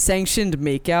sanctioned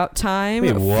makeout time.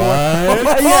 Wait, for-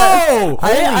 what? Yeah. Oh,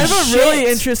 I holy have a really shit.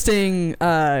 interesting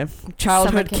Summer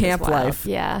childhood is camp wild. life.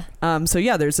 Yeah. So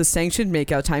yeah, there's a sanctioned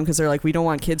makeout time because they're like, we don't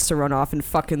want kids to run off and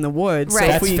fuck in the woods. Right.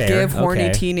 So That's if we fair. give horny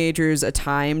Okay. teenagers a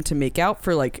time to make out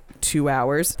for like 2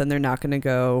 hours, then they're not going to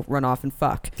go run off and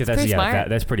fuck. 'Cause that's, Pretty yeah, smart.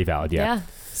 that's pretty valid. Yeah.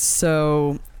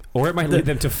 So Or it might lead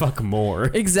them to fuck more.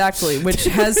 exactly, which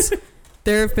has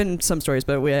there have been some stories,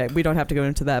 but we don't have to go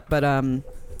into that. But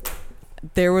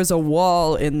there was a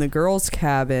wall in the girls'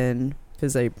 cabin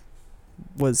because I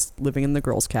was living in the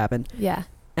girls' cabin. Yeah.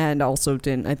 And also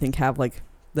didn't, I think, have like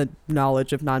the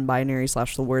knowledge of non-binary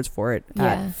 / the words for it Yeah.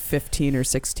 at 15 or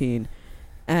 16.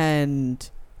 And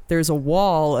there's a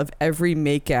wall of every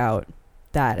makeout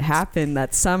that happened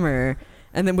that summer,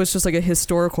 and it was just like a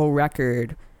historical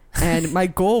record. And my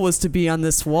goal was to be on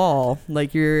this wall.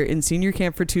 Like, you're in senior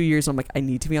camp for 2 years. I'm like, I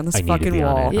need to be on this I need to fucking be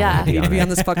on wall. it. Yeah. I need to be on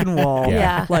this fucking wall. Yeah.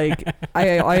 Yeah. Like,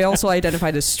 I also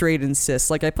identified as straight and cis.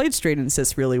 Like, I played straight and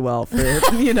cis really well for,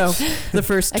 the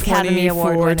first Academy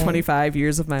Award 24, winning. 25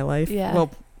 years of my life. Yeah.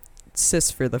 Well,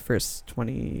 cis for the first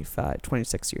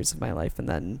 26 years of my life. And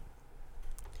then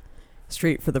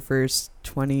straight for the first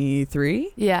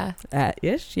 23 Yeah. at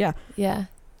ish. Yeah. Yeah.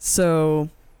 So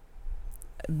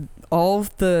all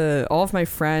of my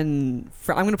I'm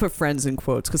going to put friends in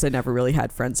quotes because I never really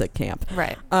had friends at camp.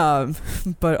 Right.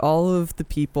 But all of the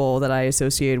people that I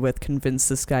associated with convinced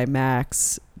this guy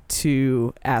Max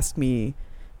to ask me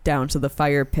down to the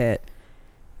fire pit.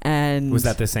 And Was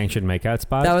that the sanctioned makeout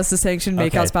spot? that was the sanctioned makeout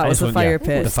Okay, spot I was just the want- fire yeah,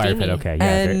 pit. The fire pit. Steamy. Okay.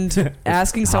 Yeah. And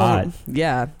asking someone,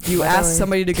 Hot. you ask Really?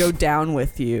 somebody to go down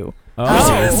with you.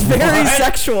 Oh, It's very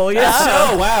sexual. Yeah.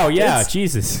 Oh wow. Yeah. It's-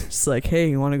 Jesus. Just like, hey,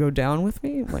 you want to go down with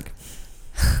me? I'm like,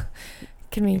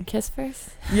 Can we kiss first?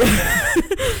 yeah.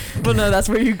 Well, no, that's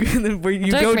where you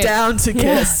Take go me. down to Yeah.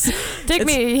 kiss. Take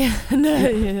me.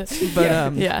 No,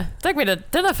 But yeah. Take me to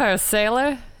dinner first,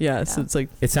 sailor. yeah. So it's like,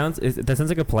 That sounds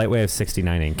like a polite way of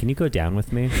 69ing. Can you go down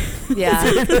with me? Yeah.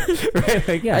 Right.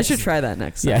 Like, yeah. I should try that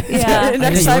next Yeah. time. Yeah.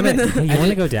 Next time in the. You want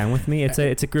to go down with me? It's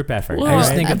a group effort. Well, I just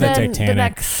right? think of the then Titanic. The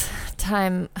next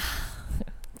time.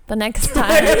 The next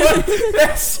time.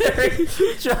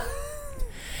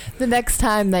 The next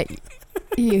time that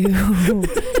you.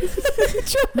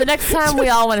 The next time we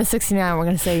all went to 69, we're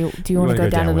going to say, do you want to go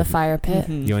down to the with me? fire pit?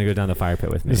 Mhm. You want to go down the fire pit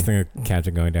with me? Just think of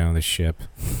Captain going down the ship.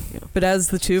 But as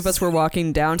the two of us were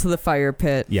walking down to the fire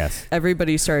pit, Yes.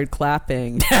 everybody started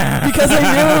clapping because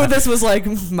I knew this was like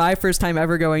my first time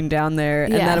ever going down there,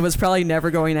 and Yeah. that it was probably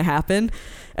never going to happen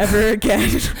ever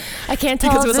again. I can't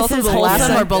tell Because it if was this also is the last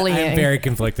wholesome or time- bullying. I'm very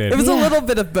conflicted. It was a Yeah. little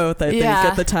bit of both, I think, Yeah.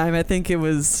 at the time. I think it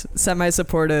was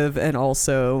semi-supportive and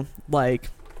also like,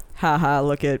 haha,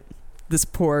 look at this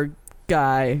poor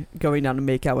guy going down to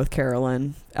make out with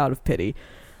Carolyn out of pity.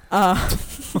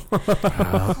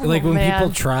 Like when man.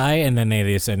 people try and then they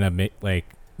just end up like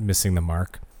missing the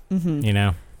mark. Mhm. You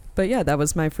know. But yeah, that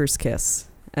was my first kiss.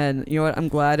 And you know what? I'm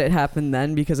glad it happened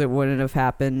then because it wouldn't have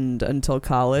happened until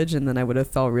college, and then I would have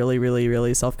felt really, really,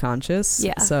 really self-conscious.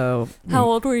 Yeah. So How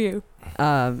old were you?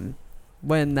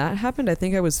 when that happened, I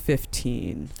think I was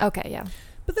 15. Okay, yeah.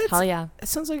 But that's, Hell yeah. it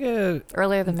sounds like a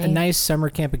Earlier than me. nice summer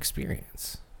camp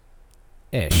experience.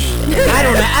 Ish.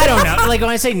 I don't know. Like when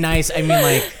I say nice, I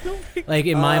mean like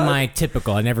in my mind,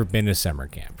 typical. I've never been to summer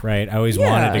camp, right? I always Yeah.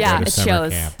 wanted to Yeah, go to it summer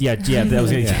shows. camp. Yeah. That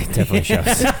was Yeah. definitely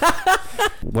shows.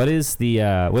 What is the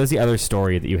other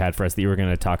story that you had for us that you were going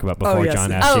to talk about before yes.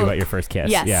 John asked you Oh, about your first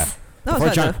kiss? yes. Yeah. No,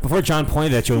 it's not Before John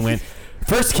pointed at you and went,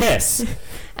 "First kiss."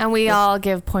 And we all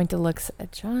give pointed looks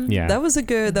at John. Yeah. That was a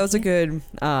good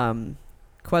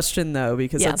question though,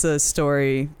 because Yeah. that's a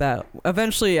story that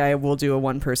eventually I will do a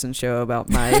one-person show about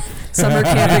my summer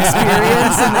camp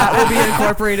experience, and that will be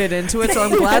incorporated into it. So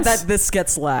I'm glad that this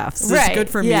gets laughs. It's Right. good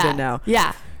for yeah. me to know.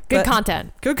 Yeah. Good But-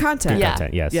 content. Good content. Good Yeah.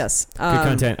 content. Yes. Yes. Good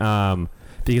content.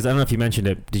 Because I don't know if you mentioned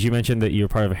it. Did you mention that you were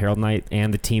part of Herald Night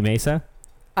and the Team Mesa?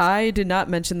 I did not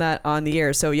mention that on the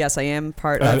air. So yes, I am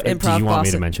part of Did Improv you want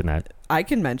me to Boston. mention that? I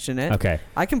can mention it. Okay.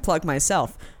 I can plug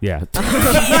myself. Yeah.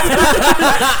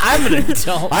 I'm an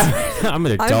adult. I'm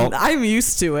an adult. I'm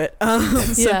used to it.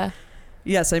 So Yeah.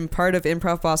 yes, I'm part of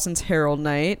Improv Boston's Herald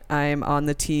Night. I'm on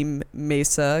the team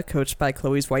Mesa, coached by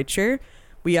Chloe Zweitscher.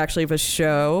 We actually have a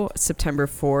show September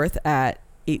 4th at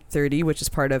 8:30, which is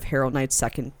part of Herald Night's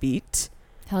Second Beat.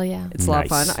 Hell yeah. It's a lot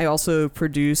of Nice. fun. I also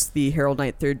produce the Herald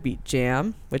Night Third Beat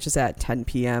Jam, which is at 10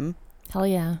 p.m. Hell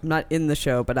yeah. I'm not in the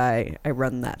show, but I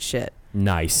run that shit.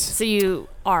 Nice. So you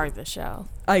are the show.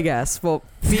 I guess. Well,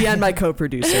 me and my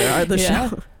co-producer are the Yeah.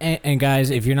 show. And guys,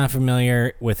 if you're not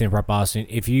familiar with Improv Boston,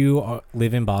 if you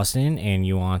live in Boston and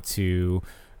you want to,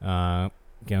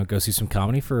 go see some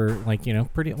comedy for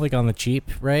pretty like on the cheap,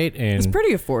 right? And It's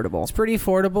pretty affordable. It's pretty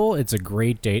affordable. It's a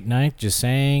great date night. Just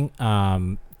saying.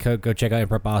 Go check out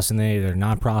Improv Boston. They're a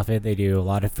nonprofit. They do a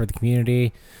lot for the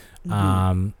community,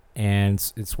 Mhm.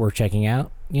 and it's worth checking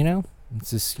out. It's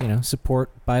just support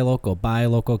buy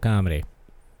local comedy.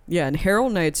 Yeah, and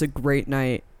Herald Night's a great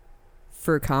night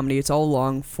for comedy. It's all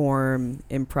long form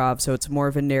improv, so it's more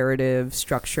of a narrative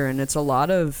structure, and it's a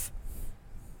lot of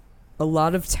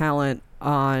talent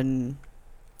on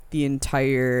the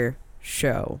entire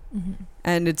show. Mm-hmm.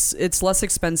 And it's less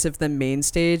expensive than main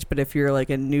stage, but if you're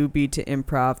like a newbie to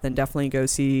improv, then definitely go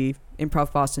see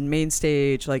Improv Boston main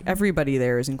stage. Like everybody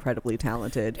there is incredibly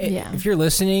talented. Yeah. If you're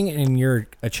listening and you're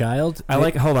a child,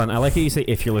 Hold on. I like how you say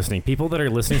if you're listening. People that are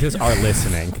listening to this are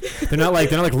listening. They're not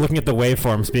like looking at the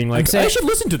waveforms being like, saying- I should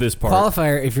listen to this part.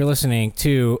 qualifier. If you're listening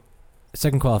to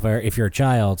second qualifier, if you're a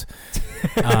child,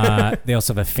 they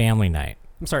also have a family night.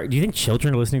 I'm sorry. Do you think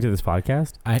children are listening to this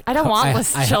podcast? I don't want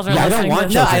children I don't listening want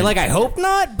to No, children. I hope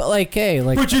not. But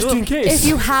But just in case. If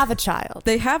you have a child.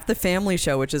 They have the family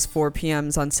show, which is 4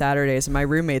 p.m.s on Saturdays, and my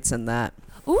roommate's in that.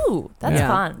 Ooh, that's yeah.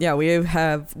 fun. Yeah,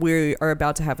 we are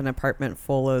about to have an apartment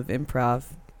full of improv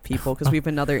people because we have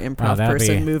another improv that'd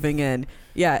person be- moving in.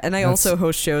 Yeah, and I That's- also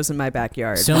host shows in my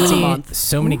backyard. So once a many, month.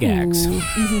 so many gags.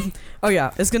 Oh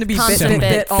yeah, it's gonna be bit, Constant bit,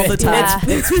 bit bits. all the time.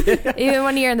 Yeah. Even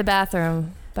when you're in the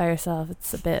bathroom by yourself,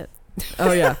 it's a bit.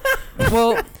 Oh yeah.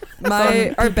 Well,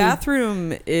 our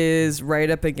bathroom is right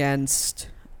up against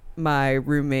my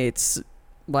roommate's,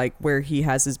 like where he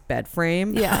has his bed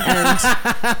frame. Yeah.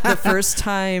 And the first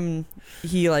time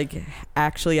he like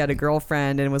actually had a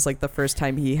girlfriend, and it was like the first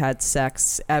time he had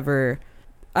sex ever.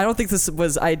 I don't think this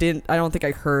was. I don't think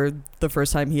I heard the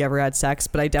first time he ever had sex,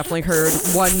 but I definitely heard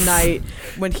one night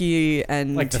when he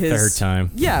and Like the his third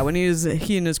time. Yeah, when he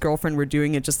and his girlfriend were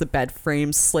doing it, just the bed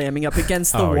frame slamming up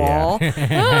against the Oh, yeah. wall.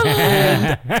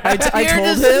 And I You're told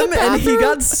just in him, the and he bathroom?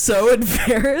 got so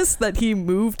embarrassed that he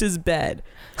moved his bed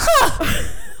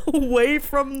away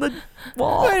from the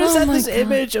wall. Wait, is Oh that my this God.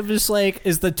 image of just like,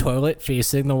 is the toilet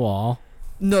facing the wall?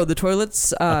 No, the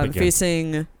toilet's against.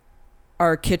 facing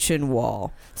our kitchen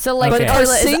wall, So like Okay. the but our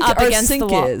toilet is sink, up our against sink the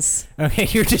wall. is. Okay,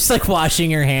 you're just like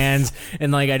washing your hands,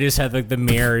 and like I just have like the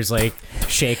mirrors like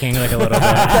shaking like a little bit.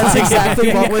 That's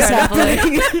exactly what was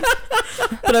Incredibly. happening.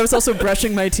 But I was also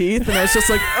brushing my teeth, and I was just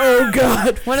like, "Oh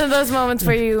God!" One of those moments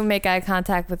where you make eye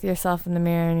contact with yourself in the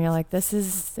mirror and you're like, this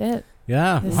is it.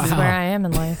 Yeah, This wow. is where I am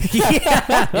in life.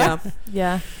 Yeah,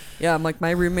 Yeah. yeah. I'm like,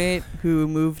 my roommate who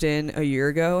moved in a year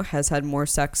ago has had more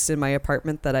sex in my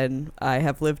apartment that I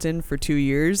have lived in for 2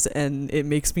 years, and it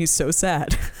makes me so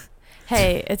sad.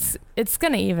 Hey, it's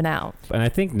gonna even out. And I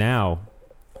think now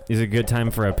is a good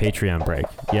time for a Patreon break.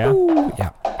 Yeah?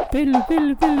 Yeah.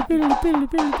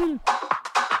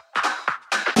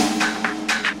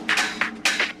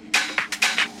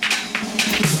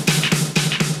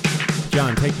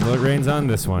 John, take the reins on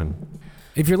this one.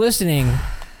 If you're listening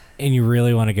and you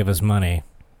really want to give us money,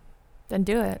 Then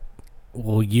do it.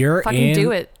 well, you're Fucking in.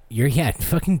 do it.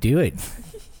 Fucking do it.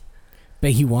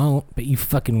 Bet you won't. Bet you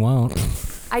fucking won't.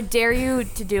 I dare you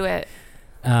to do it.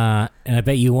 And I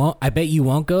bet you won't. I bet you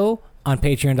won't go on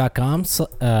patreon.com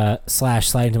 /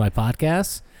 slide into my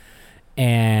podcast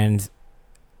and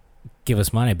give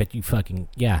us money. I bet you fucking,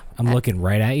 yeah. I'm looking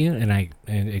right at you, and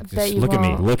it just, bet you Look at me.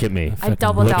 won't. Look at me. I fucking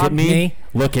double Look at dogged me.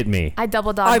 Look at me. I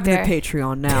double dog I'm the dare.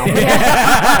 Patreon now.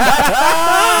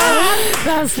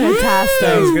 That was fantastic.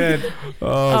 That was good.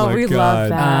 Oh, my we God. love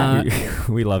that.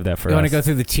 We love that for You us. want to go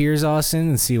through the tiers, Austin,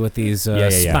 and see what these Yeah.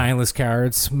 spineless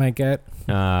cowards might get?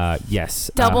 Yes.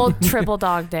 Double, triple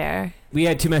dog dare. We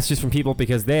had 2 messages from people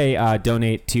because they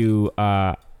donate to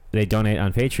they donate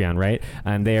on Patreon, right?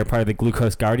 And they are part of the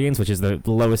Glucose Guardians, which is the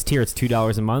lowest tier. It's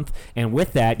 $2 a month. And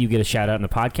with that, you get a shout out in the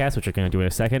podcast, which we're going to do in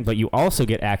a second, but you also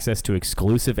get access to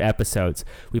exclusive episodes.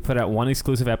 We put out 1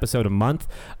 exclusive episode a month.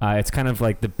 It's kind of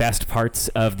like the best parts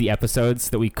of the episodes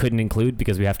that we couldn't include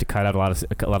because we have to cut out a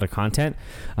lot of content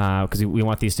because we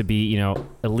want these to be,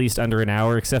 at least under an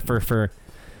hour, except for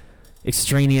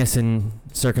extraneous and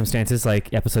circumstances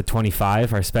like episode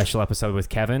 25, our special episode with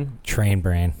Kevin. Train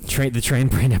brain. The train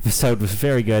brain episode was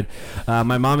very good.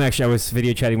 My mom, actually, I was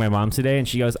video chatting my mom today, and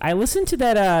she goes, "I listened to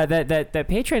that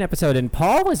Patreon episode, and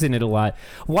Paul was in it a lot.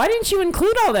 Why didn't you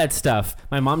include all that stuff?"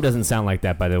 My mom doesn't sound like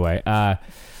that, by the way.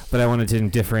 But I wanted to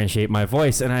differentiate my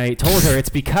voice, and I told her it's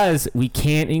because we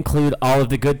can't include all of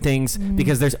the good things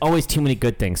because there's always too many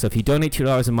good things. So if you donate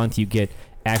 $2 a month, you get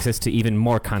access to even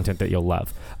more content that you'll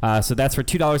love. So that's for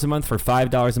 $2 a month. For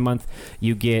 $5 a month,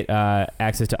 you get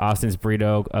access to Austin's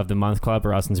Burrito of the Month Club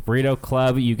or Austin's Burrito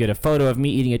Club. You get a photo of me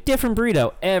eating a different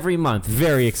burrito every month.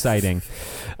 Very exciting.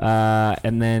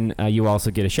 And then you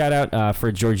also get a shout out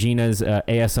for Georgina's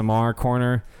ASMR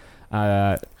corner.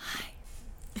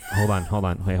 Hold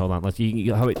on. Wait, hold on.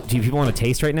 Do people want to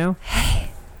taste right now?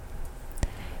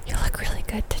 You look really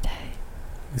good today.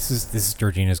 This is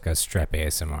Georgina's got strep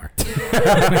ASMR.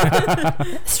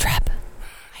 Strep.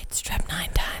 I had strep 9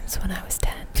 times when I was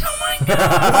 10.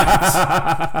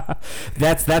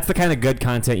 That's the kind of good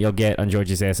content you'll get on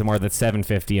Georgie's ASMR. That's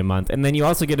 $7.50 a month, and then you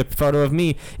also get a photo of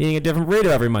me eating a different burrito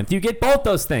every month. You get both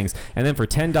those things, and then for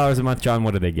 $10 a month, John,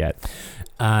 what do they get?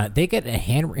 They get a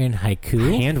handwritten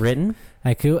haiku. Handwritten.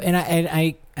 Haiku, and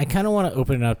I kind of want to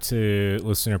open it up to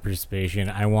listener participation.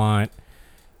 I want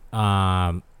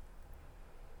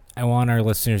our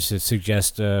listeners to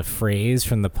suggest a phrase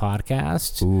from the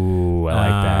podcast. Ooh, I like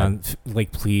that.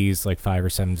 Like, please, like 5 or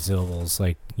 7 syllables,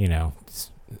 like, and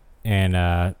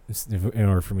in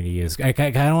order for me to use. I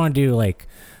kind of want to do, like,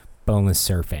 boneless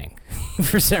surfing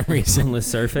for some reason.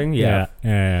 Boneless surfing? Yeah.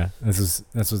 That's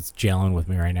what's gelling with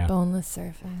me right now. Boneless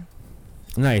surfing.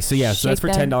 Nice. So, yeah, so that's for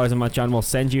Shake that. $10 a month, John. We'll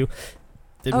send you,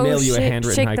 mail you a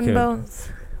handwritten shake haiku. them bones.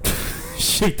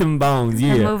 Shake them bones,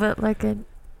 And yeah. move it like a...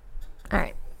 All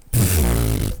right.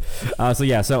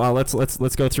 So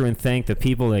let's go through and thank the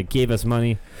people that gave us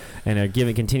money and are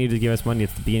continue to give us money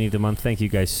at the beginning of the month. Thank you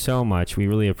guys so much. We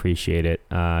really appreciate it,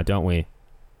 don't we?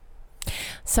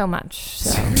 So much.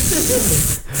 So.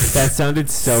 That sounded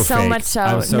so So fake. much so.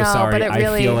 I'm so No, sorry. but it I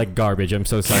really- feel like garbage. I'm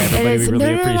so sorry, It everybody. is. We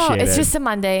really no. appreciate it. It's just a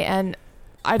Monday, and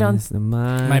I don't. It's the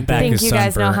Monday. My back think is you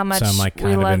guys know sunburnt, how much so I'm like we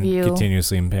kind of love in you.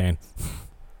 continuously in pain.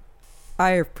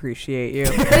 I appreciate you.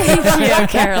 Thank you,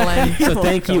 Carolyn. So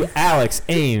thank you, Alex,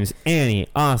 Ames, Annie,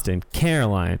 Austin,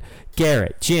 Caroline,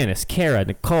 Garrett, Janice, Kara,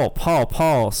 Nicole,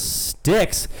 Paul,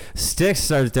 Sticks. Sticks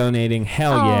starts donating.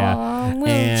 Hell yeah. Aw, little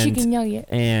And- chicken nugget.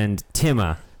 And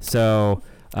Tima. So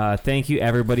thank you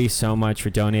everybody so much for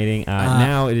donating.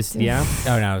 Now it is Yeah.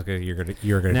 Oh no, it's good.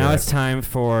 You're gonna. Now do it's it. time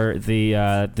for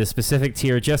the specific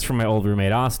tier just for my old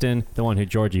roommate Austin, the one who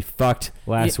Georgie fucked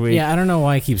last week. Yeah, I don't know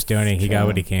why he keeps donating. He got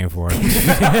what he came for.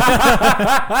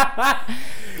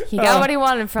 He got what he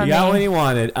wanted from He me. got what he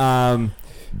wanted.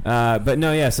 But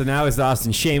no, yeah. So now is the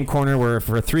Austin Shame Corner, where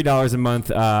for $3 a month,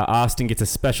 Austin gets a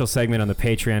special segment on the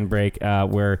Patreon break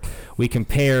where we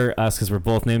compare us because we're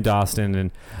both named Austin,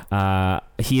 and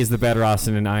he is the better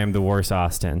Austin, and I am the worse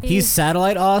Austin. He's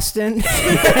Satellite Austin,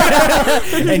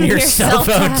 and your cell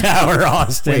phone tower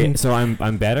Austin. Wait, so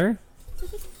I'm better?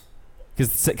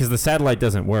 Because the satellite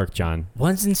doesn't work, John,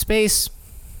 One's in space.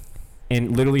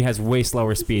 and literally has way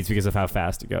slower speeds because of how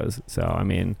fast it goes. So I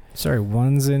mean, Sorry,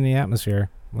 one's in the atmosphere.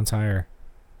 One's higher.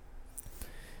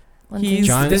 He's-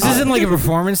 John, This isn't like a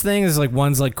performance thing. It's like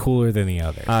one's like cooler than the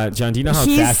other. John, do you know how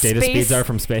He's fast data space- speeds are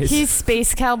from space? He's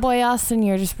Space Cowboy Austin.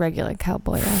 You're just regular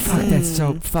Cowboy Fuck, Austin. that's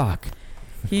so fuck.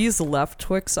 He's left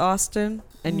Twix Austin,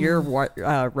 and you're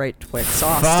right Twix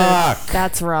Austin. Fuck.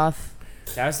 That's rough.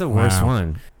 That's the worst Wow.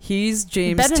 one. He's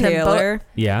James Better than Taylor,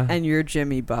 Yeah. and you're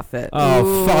Jimmy Buffett. Oh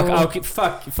Ooh. fuck! Okay,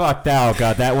 fuck that! Oh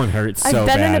god, that one hurts I've so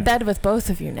been in a bad. bed with both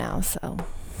of you now, so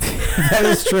That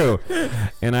is true,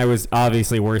 and I was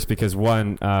obviously worse because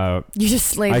one. you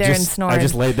just laid I there and just snored. I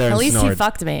just laid there At and least snored. he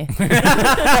fucked me.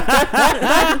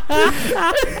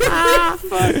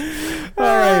 All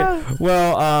right.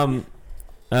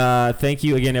 Well, thank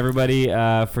you again, everybody,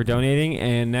 for donating,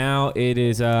 and now it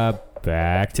is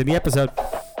back to the episode.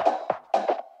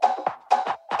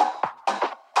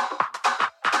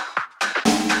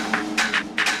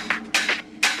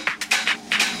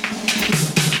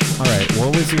 All right.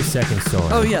 What was your second story?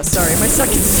 Oh yeah, sorry, my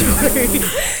second story.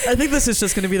 I think this is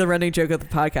just going to be the running joke of the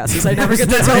podcast, is I never get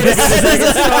to tell this second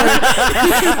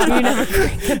story. You never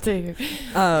get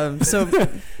to. So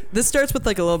this starts with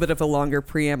like a little bit of a longer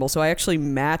preamble. So I actually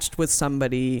matched with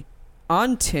somebody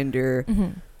on Tinder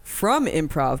from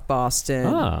Improv Boston,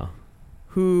 Oh.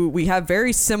 who we have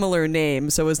very similar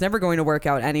names, so it was never going to work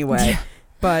out anyway.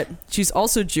 But she's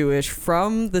also Jewish,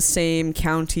 from the same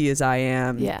county as I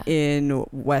am, Yeah. in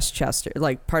Westchester,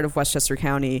 like part of Westchester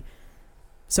County.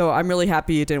 So I'm really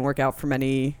happy it didn't work out for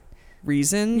many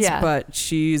reasons. Yeah. But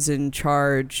she's in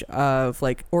charge of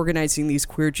like organizing these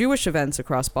queer Jewish events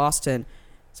across Boston.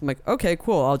 So I'm like, okay,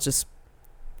 cool. I'll just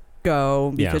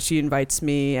go because Yeah. she invites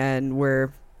me and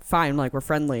we're fine, like we're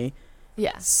friendly.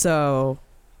 Yeah. So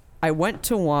I went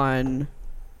to one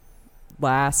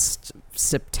last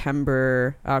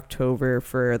September, October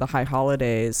for the high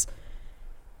holidays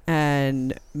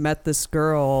and met this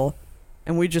girl,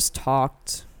 and we just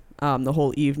talked the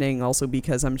whole evening, also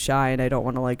because I'm shy and I don't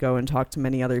want to like go and talk to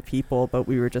many other people, but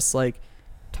we were just like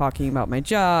talking about my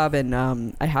job, and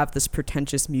I have this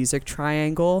pretentious music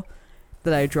triangle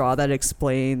that I draw that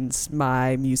explains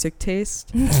my music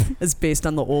taste. It's based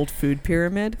on the old food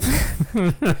pyramid.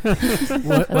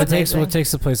 What takes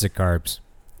the place of carbs?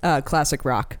 Classic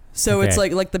rock. So it's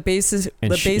Okay. like the basis.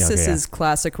 And The okay, basis yeah. is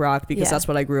classic rock because Yeah. that's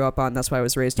what I grew up on. That's what I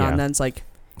was raised Yeah. on. Then it's like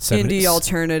Seven- indie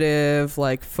alternative,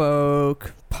 like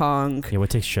folk, punk, Yeah. What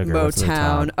takes sugar? What's at the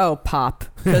Motown. top? Oh, pop.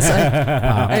 Because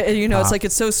you know, it's like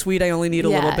it's so sweet. I only need a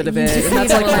little Yeah, bit of you it. just And that's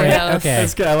need a like little my, bit of- Okay.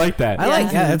 That's good. I like that. I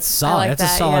like Yeah. that's solid. like That's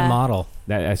that, a solid yeah. model.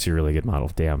 That's actually a really good model.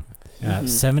 Damn. Mhm.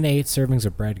 7 to 8 servings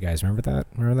of bread, guys. Remember that?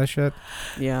 Remember that shit?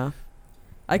 yeah.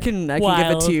 I can give it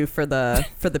Wild. to you for the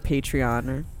Patreon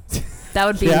or That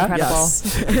would be Yeah? incredible.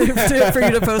 yes. For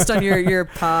you to post on your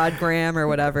podgram or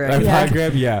whatever. Our Yeah.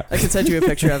 podgram, yeah. I can send you a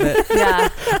picture of it. Yeah,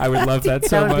 I would love that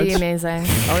so that would much. be amazing.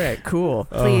 All right, cool.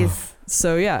 Please.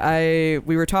 So yeah,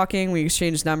 we were talking, we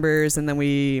exchanged numbers, and then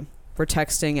we were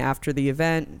texting after the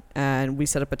event, and we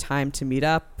set up a time to meet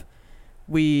up.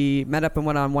 We met up and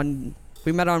went on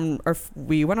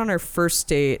our first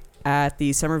date at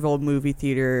the Somerville movie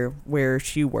theater where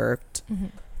she worked.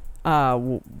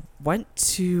 Mhm. Went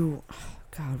to, oh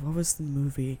God, what was the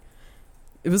movie?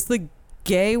 It was the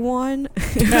gay one.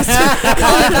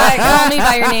 Call me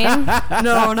by your name.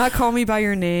 No, not Call Me by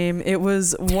Your Name. It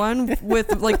was one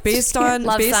with like based on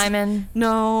Love Simon.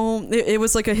 No, it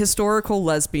was like a historical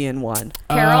lesbian one.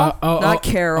 Carol? Not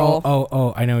Carol.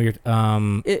 Oh, I know you're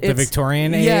the It's-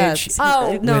 Victorian age. Yes.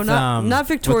 Oh. No, With, not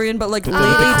Victorian, but like late with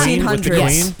the Queen, 1800s. with the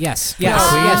Queen? Yes. No.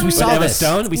 Yes, we With saw Emma this.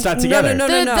 Stone, we saw it together. No,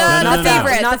 The not favorite, that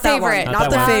one. the Not that one. favorite. Not Not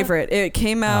the that one. favorite. It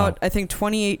came out, Oh. I think,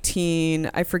 2018.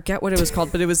 I forget what it was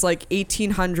called, but it was like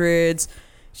 1800s.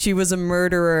 She was a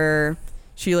murderer.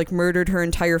 She like murdered her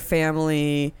entire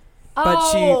family,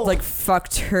 but she Oh. like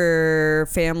fucked her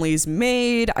family's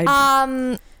maid.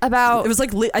 About It was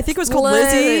like I think it was called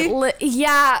Lizzie.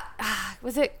 Yeah.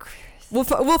 Was it? We'll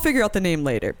figure out the name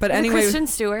later. But Was it anyway, Kristen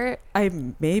Stewart.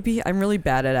 I'm really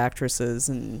bad at actresses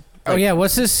and. Oh yeah,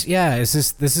 what's this? Yeah, this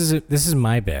is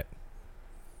my bit.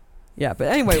 Yeah, but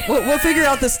anyway, we'll figure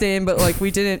out this name. But like, we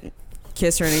didn't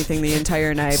kiss or anything the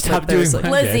entire night. Stop but there was, doing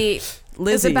like, my- Lizzie.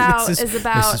 Lizzie. Is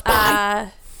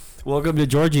about Welcome to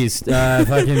Georgie's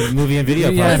fucking movie and video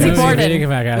Yeah, podcast. Lizzie movie Borden. video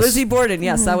podcast. Lizzie Borden.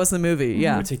 Yes, Mhm. that was the movie.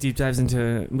 Yeah. We take deep dives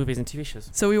into movies and TV shows.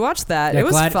 So we watched that. Yeah, It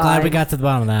was glad fine. we got to the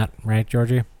bottom of that, right,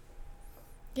 Georgie?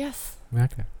 Yes.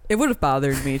 Okay. It would have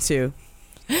bothered me too.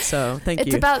 So thank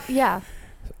It's you. about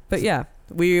But yeah,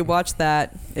 we watched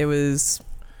that. It was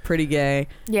pretty gay.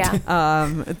 yeah.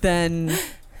 Then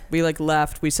we like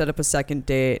left. We set up a second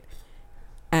date,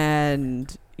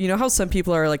 and you know how some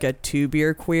people are like a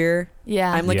 2-beer queer.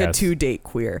 Yeah. I'm like Yes. a 2-date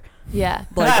queer. yeah.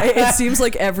 Like it seems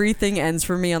like everything ends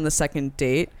for me on the second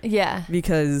date Yeah.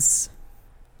 because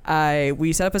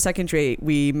we set up a second date.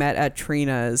 We met at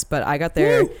Trina's, but I got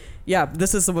there. Yeah,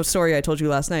 this is the story I told you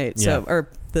last night. So Yeah. or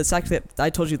the second I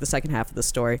told you the second half of the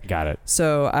story. Got it.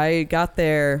 So I got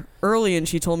there early and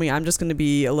she told me I'm just going to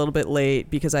be a little bit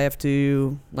late because I have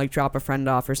to like drop a friend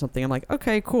off or something. I'm like,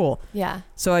 okay, cool. Yeah.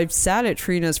 So I sat at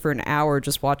Trina's for an hour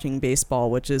just watching baseball,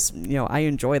 which is, I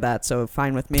enjoy that. So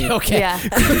fine with me. Okay.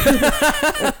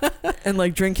 Yeah. And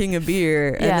like drinking a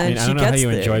beer. And Yeah. then I mean, I she don't know how gets you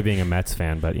there. enjoy being a Mets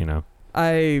fan, but you know.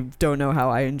 I don't know how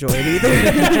I enjoy it either.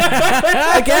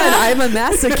 Again, I'm a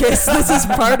masochist. This is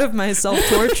part of my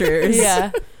self-torture.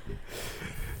 Yeah.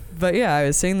 But yeah, I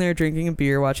was sitting there drinking a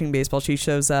beer, watching baseball. She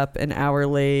shows up an hour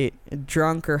late,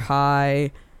 drunk or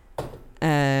high.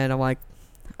 And I'm like,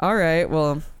 all right,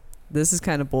 well, this is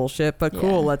kind of bullshit, but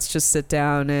cool. Yeah. Let's just sit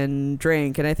down and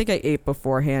drink. And I think I ate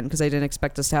beforehand because I didn't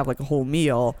expect us to have like a whole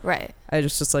meal. Right. I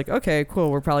just like, okay,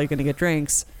 cool. We're probably going to get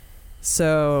drinks.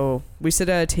 So we sit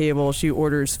at a table. She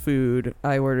orders food.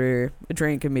 I order a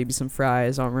drink and maybe some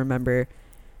fries. I don't remember.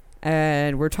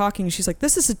 And we're talking. She's like,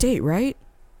 this is a date, right?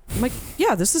 I'm like,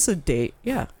 yeah, this is a date.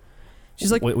 Yeah.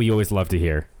 She's like, What we always love to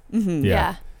hear. mm-hmm.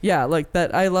 Yeah. Yeah, like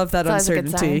that. I love that It's always a good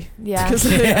uncertainty. sign. Yeah. Because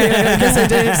I guess I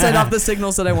didn't set off the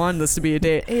signals that I wanted this to be a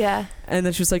date. Yeah. And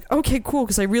then she was like, okay, cool,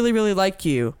 because I really, really like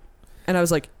you. And I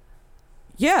was like,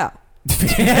 yeah.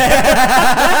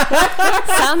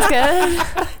 Sounds good.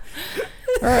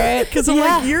 All right. Because I'm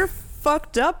Yeah. like, you're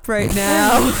fucked up right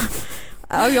now.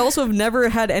 I also have never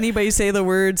had anybody say the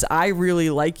words, I really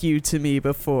like you to me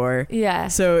before. Yeah.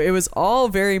 So it was all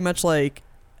very much like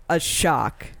a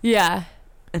shock. Yeah.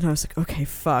 And I was like, okay,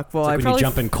 fuck. Well, It's like I when probably. you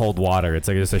jump in cold water, it's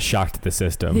like just a shock to the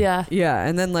system. Yeah. Yeah.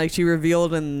 And then like she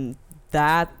revealed in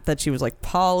that she was like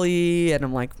poly. And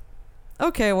I'm like,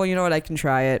 okay, well, you know what? I can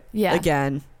try it Yeah.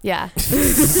 again. Yeah.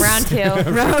 Round 2.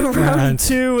 round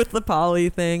 2 with the poly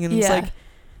thing. And it's Yeah.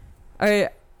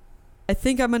 like, I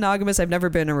think I'm monogamous. I've never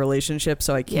been in a relationship,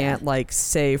 so I can't like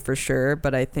say for sure,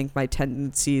 but I think my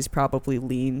tendencies probably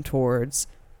lean towards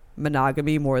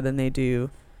monogamy more than they do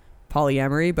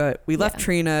polyamory. But we left Yeah.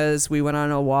 Trina's. We went on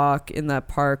a walk in that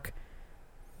park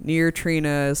near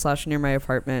Trina's / near my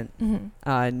apartment Mm-hmm.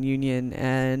 in Union,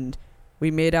 and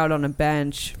we made out on a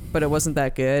bench, but it wasn't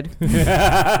that good.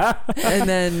 And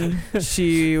then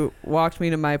she walked me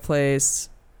to my place.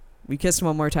 We kissed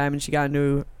one more time, and she got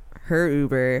into her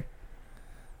Uber.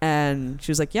 And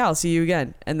she was like, yeah, I'll see you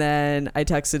again. And then I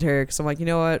texted her because I'm like, you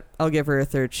know what? I'll give her a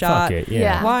third shot. Fuck it, Yeah.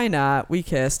 yeah. Why not? We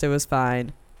kissed. It was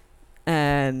fine.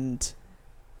 And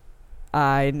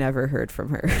I never heard from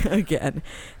her again.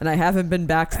 And I haven't been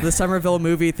back to the Somerville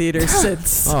movie theater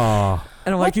since. Oh,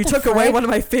 And I'm like, What you the took away frick? one of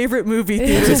my favorite movie Yeah.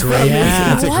 theaters it's a from great, me.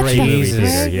 Yeah. it's a What great the movie frick?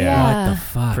 theater. Yeah. Yeah. What the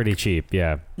fuck? Pretty cheap.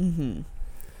 Yeah. Mm-hmm.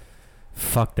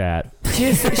 Fuck that.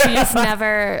 She just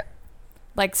never,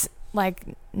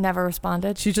 never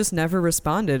responded. She just never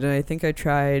responded. And I think I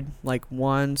tried like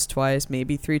once, twice,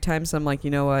 maybe 3 times. I'm like, you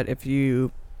know what? If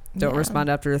you don't Yeah. respond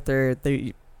after a third,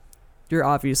 you're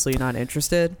obviously not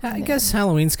interested. I guess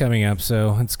Halloween's coming up,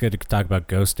 so it's good to talk about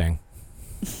ghosting.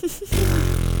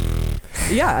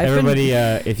 Yeah, I've Everybody,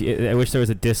 I wish there was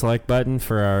a dislike button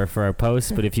for our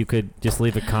post, but if you could just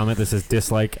leave a comment that says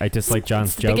dislike, I dislike John's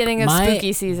It's the joke. beginning of My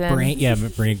spooky season.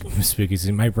 Spooky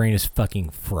season. My brain is fucking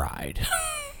fried.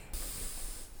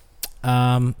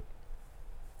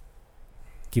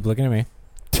 Keep looking at me.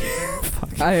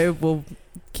 I will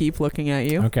keep looking at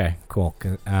you. Okay, cool.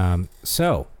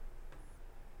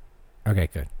 Okay,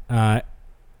 good.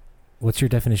 What's your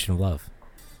definition of love?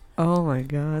 Oh my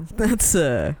god, that's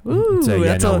So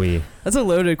yeah, that's a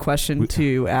loaded question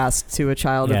to ask to a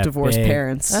child Yeah, of divorced big.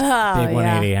 parents. Ah, Big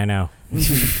 180, I know.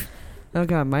 Oh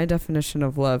god, my definition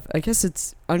of love. I guess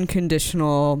it's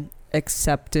unconditional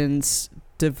acceptance,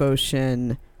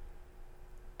 devotion,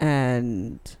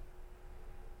 and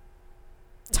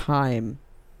time.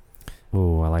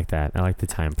 Ooh, I like that. I like the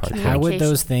time part. Yeah. How would Communication.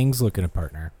 those things look in a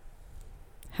partner?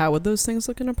 How would those things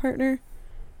look in a partner?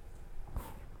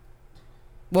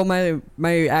 Well,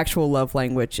 my actual love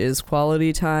language is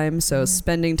quality time. So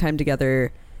spending time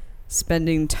together,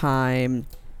 spending time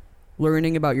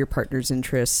learning about your partner's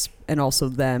interests, and also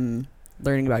them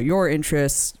learning about your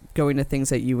interests, going to things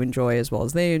that you enjoy as well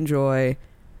as they enjoy,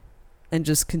 and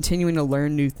just continuing to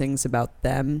learn new things about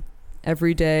them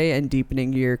every day and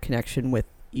deepening your connection with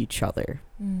each other.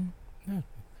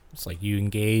 It's like you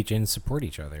engage and support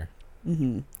each other.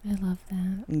 Mm-hmm. I love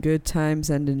that. In good times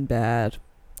and in bad,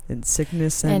 in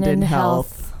sickness and, And in in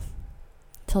health.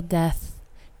 Till death.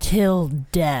 Till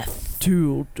death.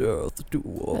 Till death do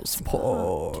us That's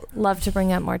part. Love to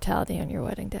bring up mortality on your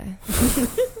wedding day.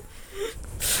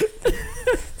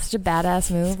 Such a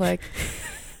badass move. Like,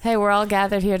 hey, we're all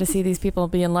gathered here to see these people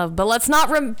be in love, but let's not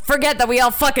forget that we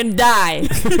all fucking die.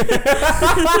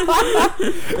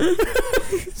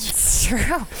 It's true.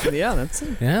 Yeah,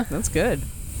 Yeah? that's good.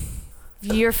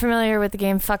 You're familiar with the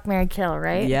game Fuck, Marry, Kill,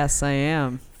 right? Yes, I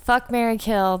am. Fuck, Marry,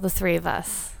 Kill, the three of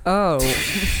us. Oh.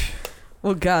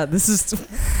 Well, God, this is.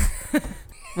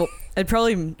 Well, I'd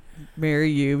probably marry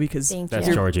you because Thank That's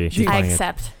you. Georgie. She's I playing it.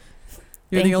 accept.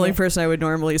 you're Thank the only you. person I would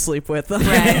normally sleep with. Right.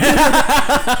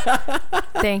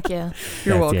 Thank you. You're That's-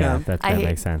 yeah, welcome. that I-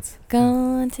 makes sense.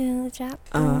 Going to the job.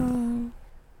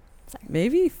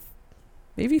 Maybe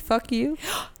fuck you.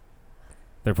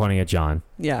 They're pointing at John.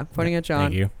 Yeah, pointing at John.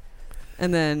 Thank you.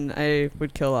 And then I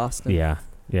would kill Austin. Yeah,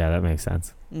 that makes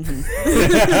sense. Mm-hmm.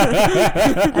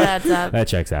 That's up. That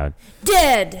checks out.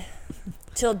 Dead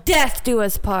till death do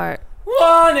us part.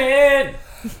 Wanted,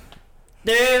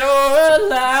 dead or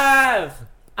alive.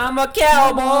 I'm a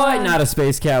cowboy, not a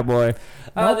space cowboy.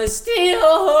 Nope. The steel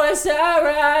horse I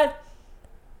ride.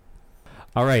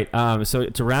 All right. So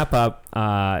to wrap up,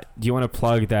 do you want to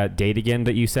plug that date again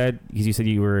that you said? Because you said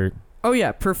you were. Oh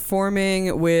yeah,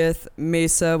 performing with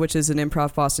Mesa, which is an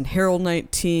Improv Boston Herald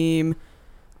Night team,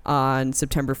 on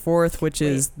September 4th, which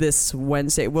is this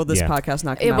Wednesday. Will this Yeah. podcast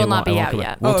not come It out? will not be It won't out come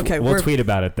yet. We'll Oh, okay, We'll we're- tweet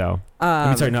about it though.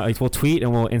 Sorry, no. We'll tweet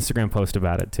and we'll Instagram post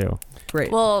about it too.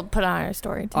 Great. We'll put it on our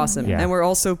story too. Awesome. Yeah. And we're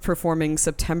also performing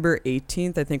September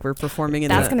 18th. I think we're performing in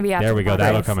That's the... going to be after There we the go.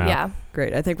 That'll podcast. come out. Yeah.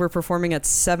 Great. I think we're performing at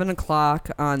 7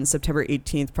 o'clock on September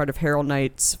 18th, part of Herald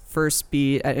Night's First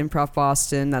Beat at Improv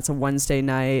Boston. That's a Wednesday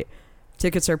night.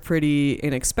 Tickets are pretty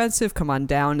inexpensive. Come on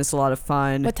down. It's a lot of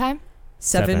fun. What time?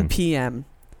 7 p.m.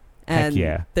 Heck And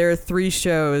yeah. there are 3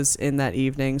 shows in that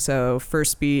evening. So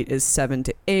first beat is 7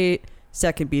 to 8.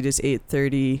 Second beat is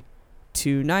 8:30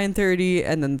 to 9:30.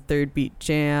 And then the third beat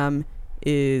jam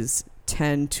is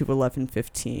 10 to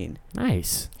 11:15.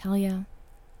 Nice. Hell yeah.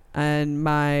 And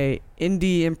my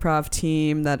indie improv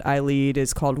team that I lead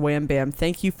is called Wham Bam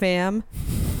Thank You Fam.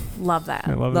 Love that.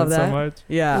 love Love it so that. much.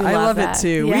 Yeah, We I love love that. it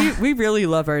too. Yeah. We really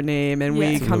love our name, and Yeah.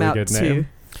 we It's a come really out good to. name.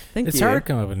 Thank It's you. hard to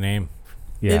come up with a name.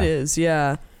 Yeah. It is,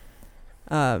 yeah.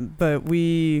 But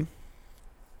we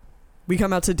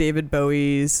come out to David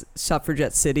Bowie's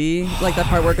Suffragette City, like that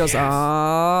part where it goes,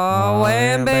 "Oh,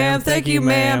 wham bam, thank you,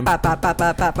 ma'am." Ba, ba, ba,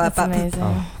 ba, ba, ba, That's ba. amazing.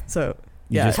 Oh, So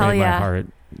you yeah, just Hell made my yeah. heart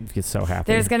get so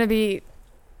happy. There's going to be,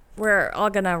 we're all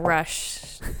going to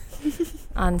rush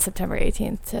on September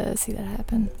 18th to see that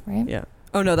happen, right? yeah.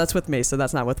 Oh no, that's with Mesa.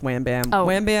 That's not with Wham Bam. Oh,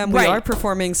 Wham Bam. We right. are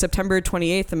performing September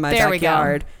 28th in my There we go.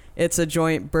 backyard. It's a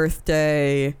joint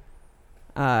birthday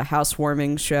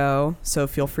housewarming show, so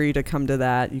feel free to come to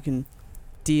that. You can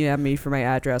DM me for my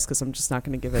address because I'm just not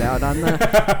going to give it out on the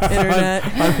internet.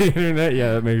 on the internet,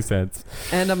 yeah, that makes sense.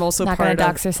 And I'm also Not going part to of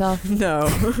dox herself.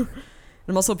 no.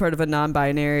 I'm also part of a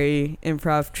non-binary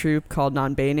improv troupe called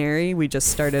Non-Binary. We just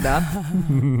started up,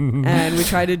 and we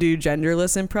try to do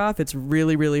genderless improv. It's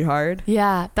really, really hard.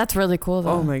 Yeah, that's really cool though.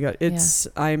 Oh my god,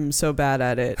 I'm so bad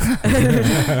at it.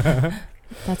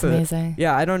 That's But, amazing.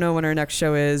 Yeah, I don't know when our next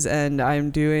show is, and I'm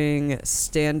doing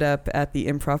stand-up at the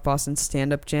Improv Boston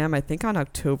Stand-Up Jam, I think on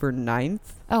October 9th.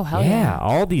 Oh, hell yeah, yeah.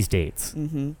 all these dates.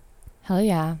 Mm-hmm. Hell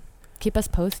yeah. Keep us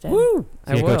posted. Woo!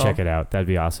 So yeah, I go will. check it out. That'd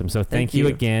be awesome. So thank you you.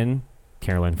 again,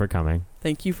 Carolyn, for coming.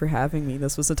 Thank you for having me.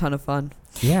 This was a ton of fun.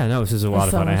 Yeah, no, this was a lot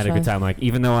of so fun. I much had a good fun. time. Like,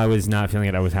 even though I was not feeling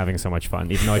it, I was having so much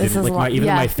fun. Even though I This didn't is look, a lot- even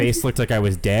though yeah. my face looked like I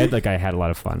was dead, like I had a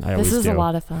lot of fun. I This always is do. a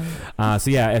lot of fun.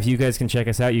 So yeah, if you guys can check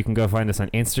us out, you can go find us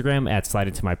on Instagram at Slide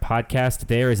Into My Podcast.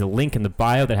 There is a link in the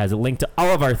bio that has a link to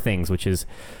all of our things, which is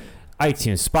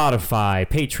iTunes, Spotify,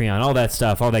 Patreon, all that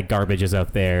stuff. All that garbage is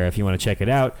up there if you want to check it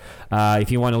out. If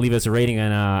you want to leave us a rating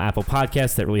on Apple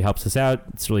Podcasts, that really helps us out.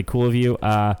 It's really cool of you.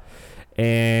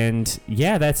 And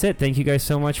yeah, that's it. Thank you guys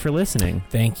so much for listening.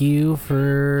 Thank you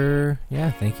for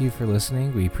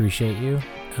listening. We appreciate you.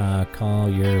 Call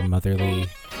your motherly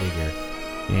figure.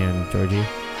 And Georgie,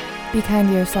 Be kind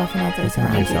to yourself and others be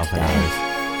kind around to you yourself and today. others.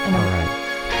 And All right.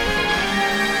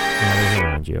 And others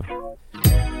around you.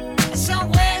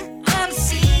 Somewhere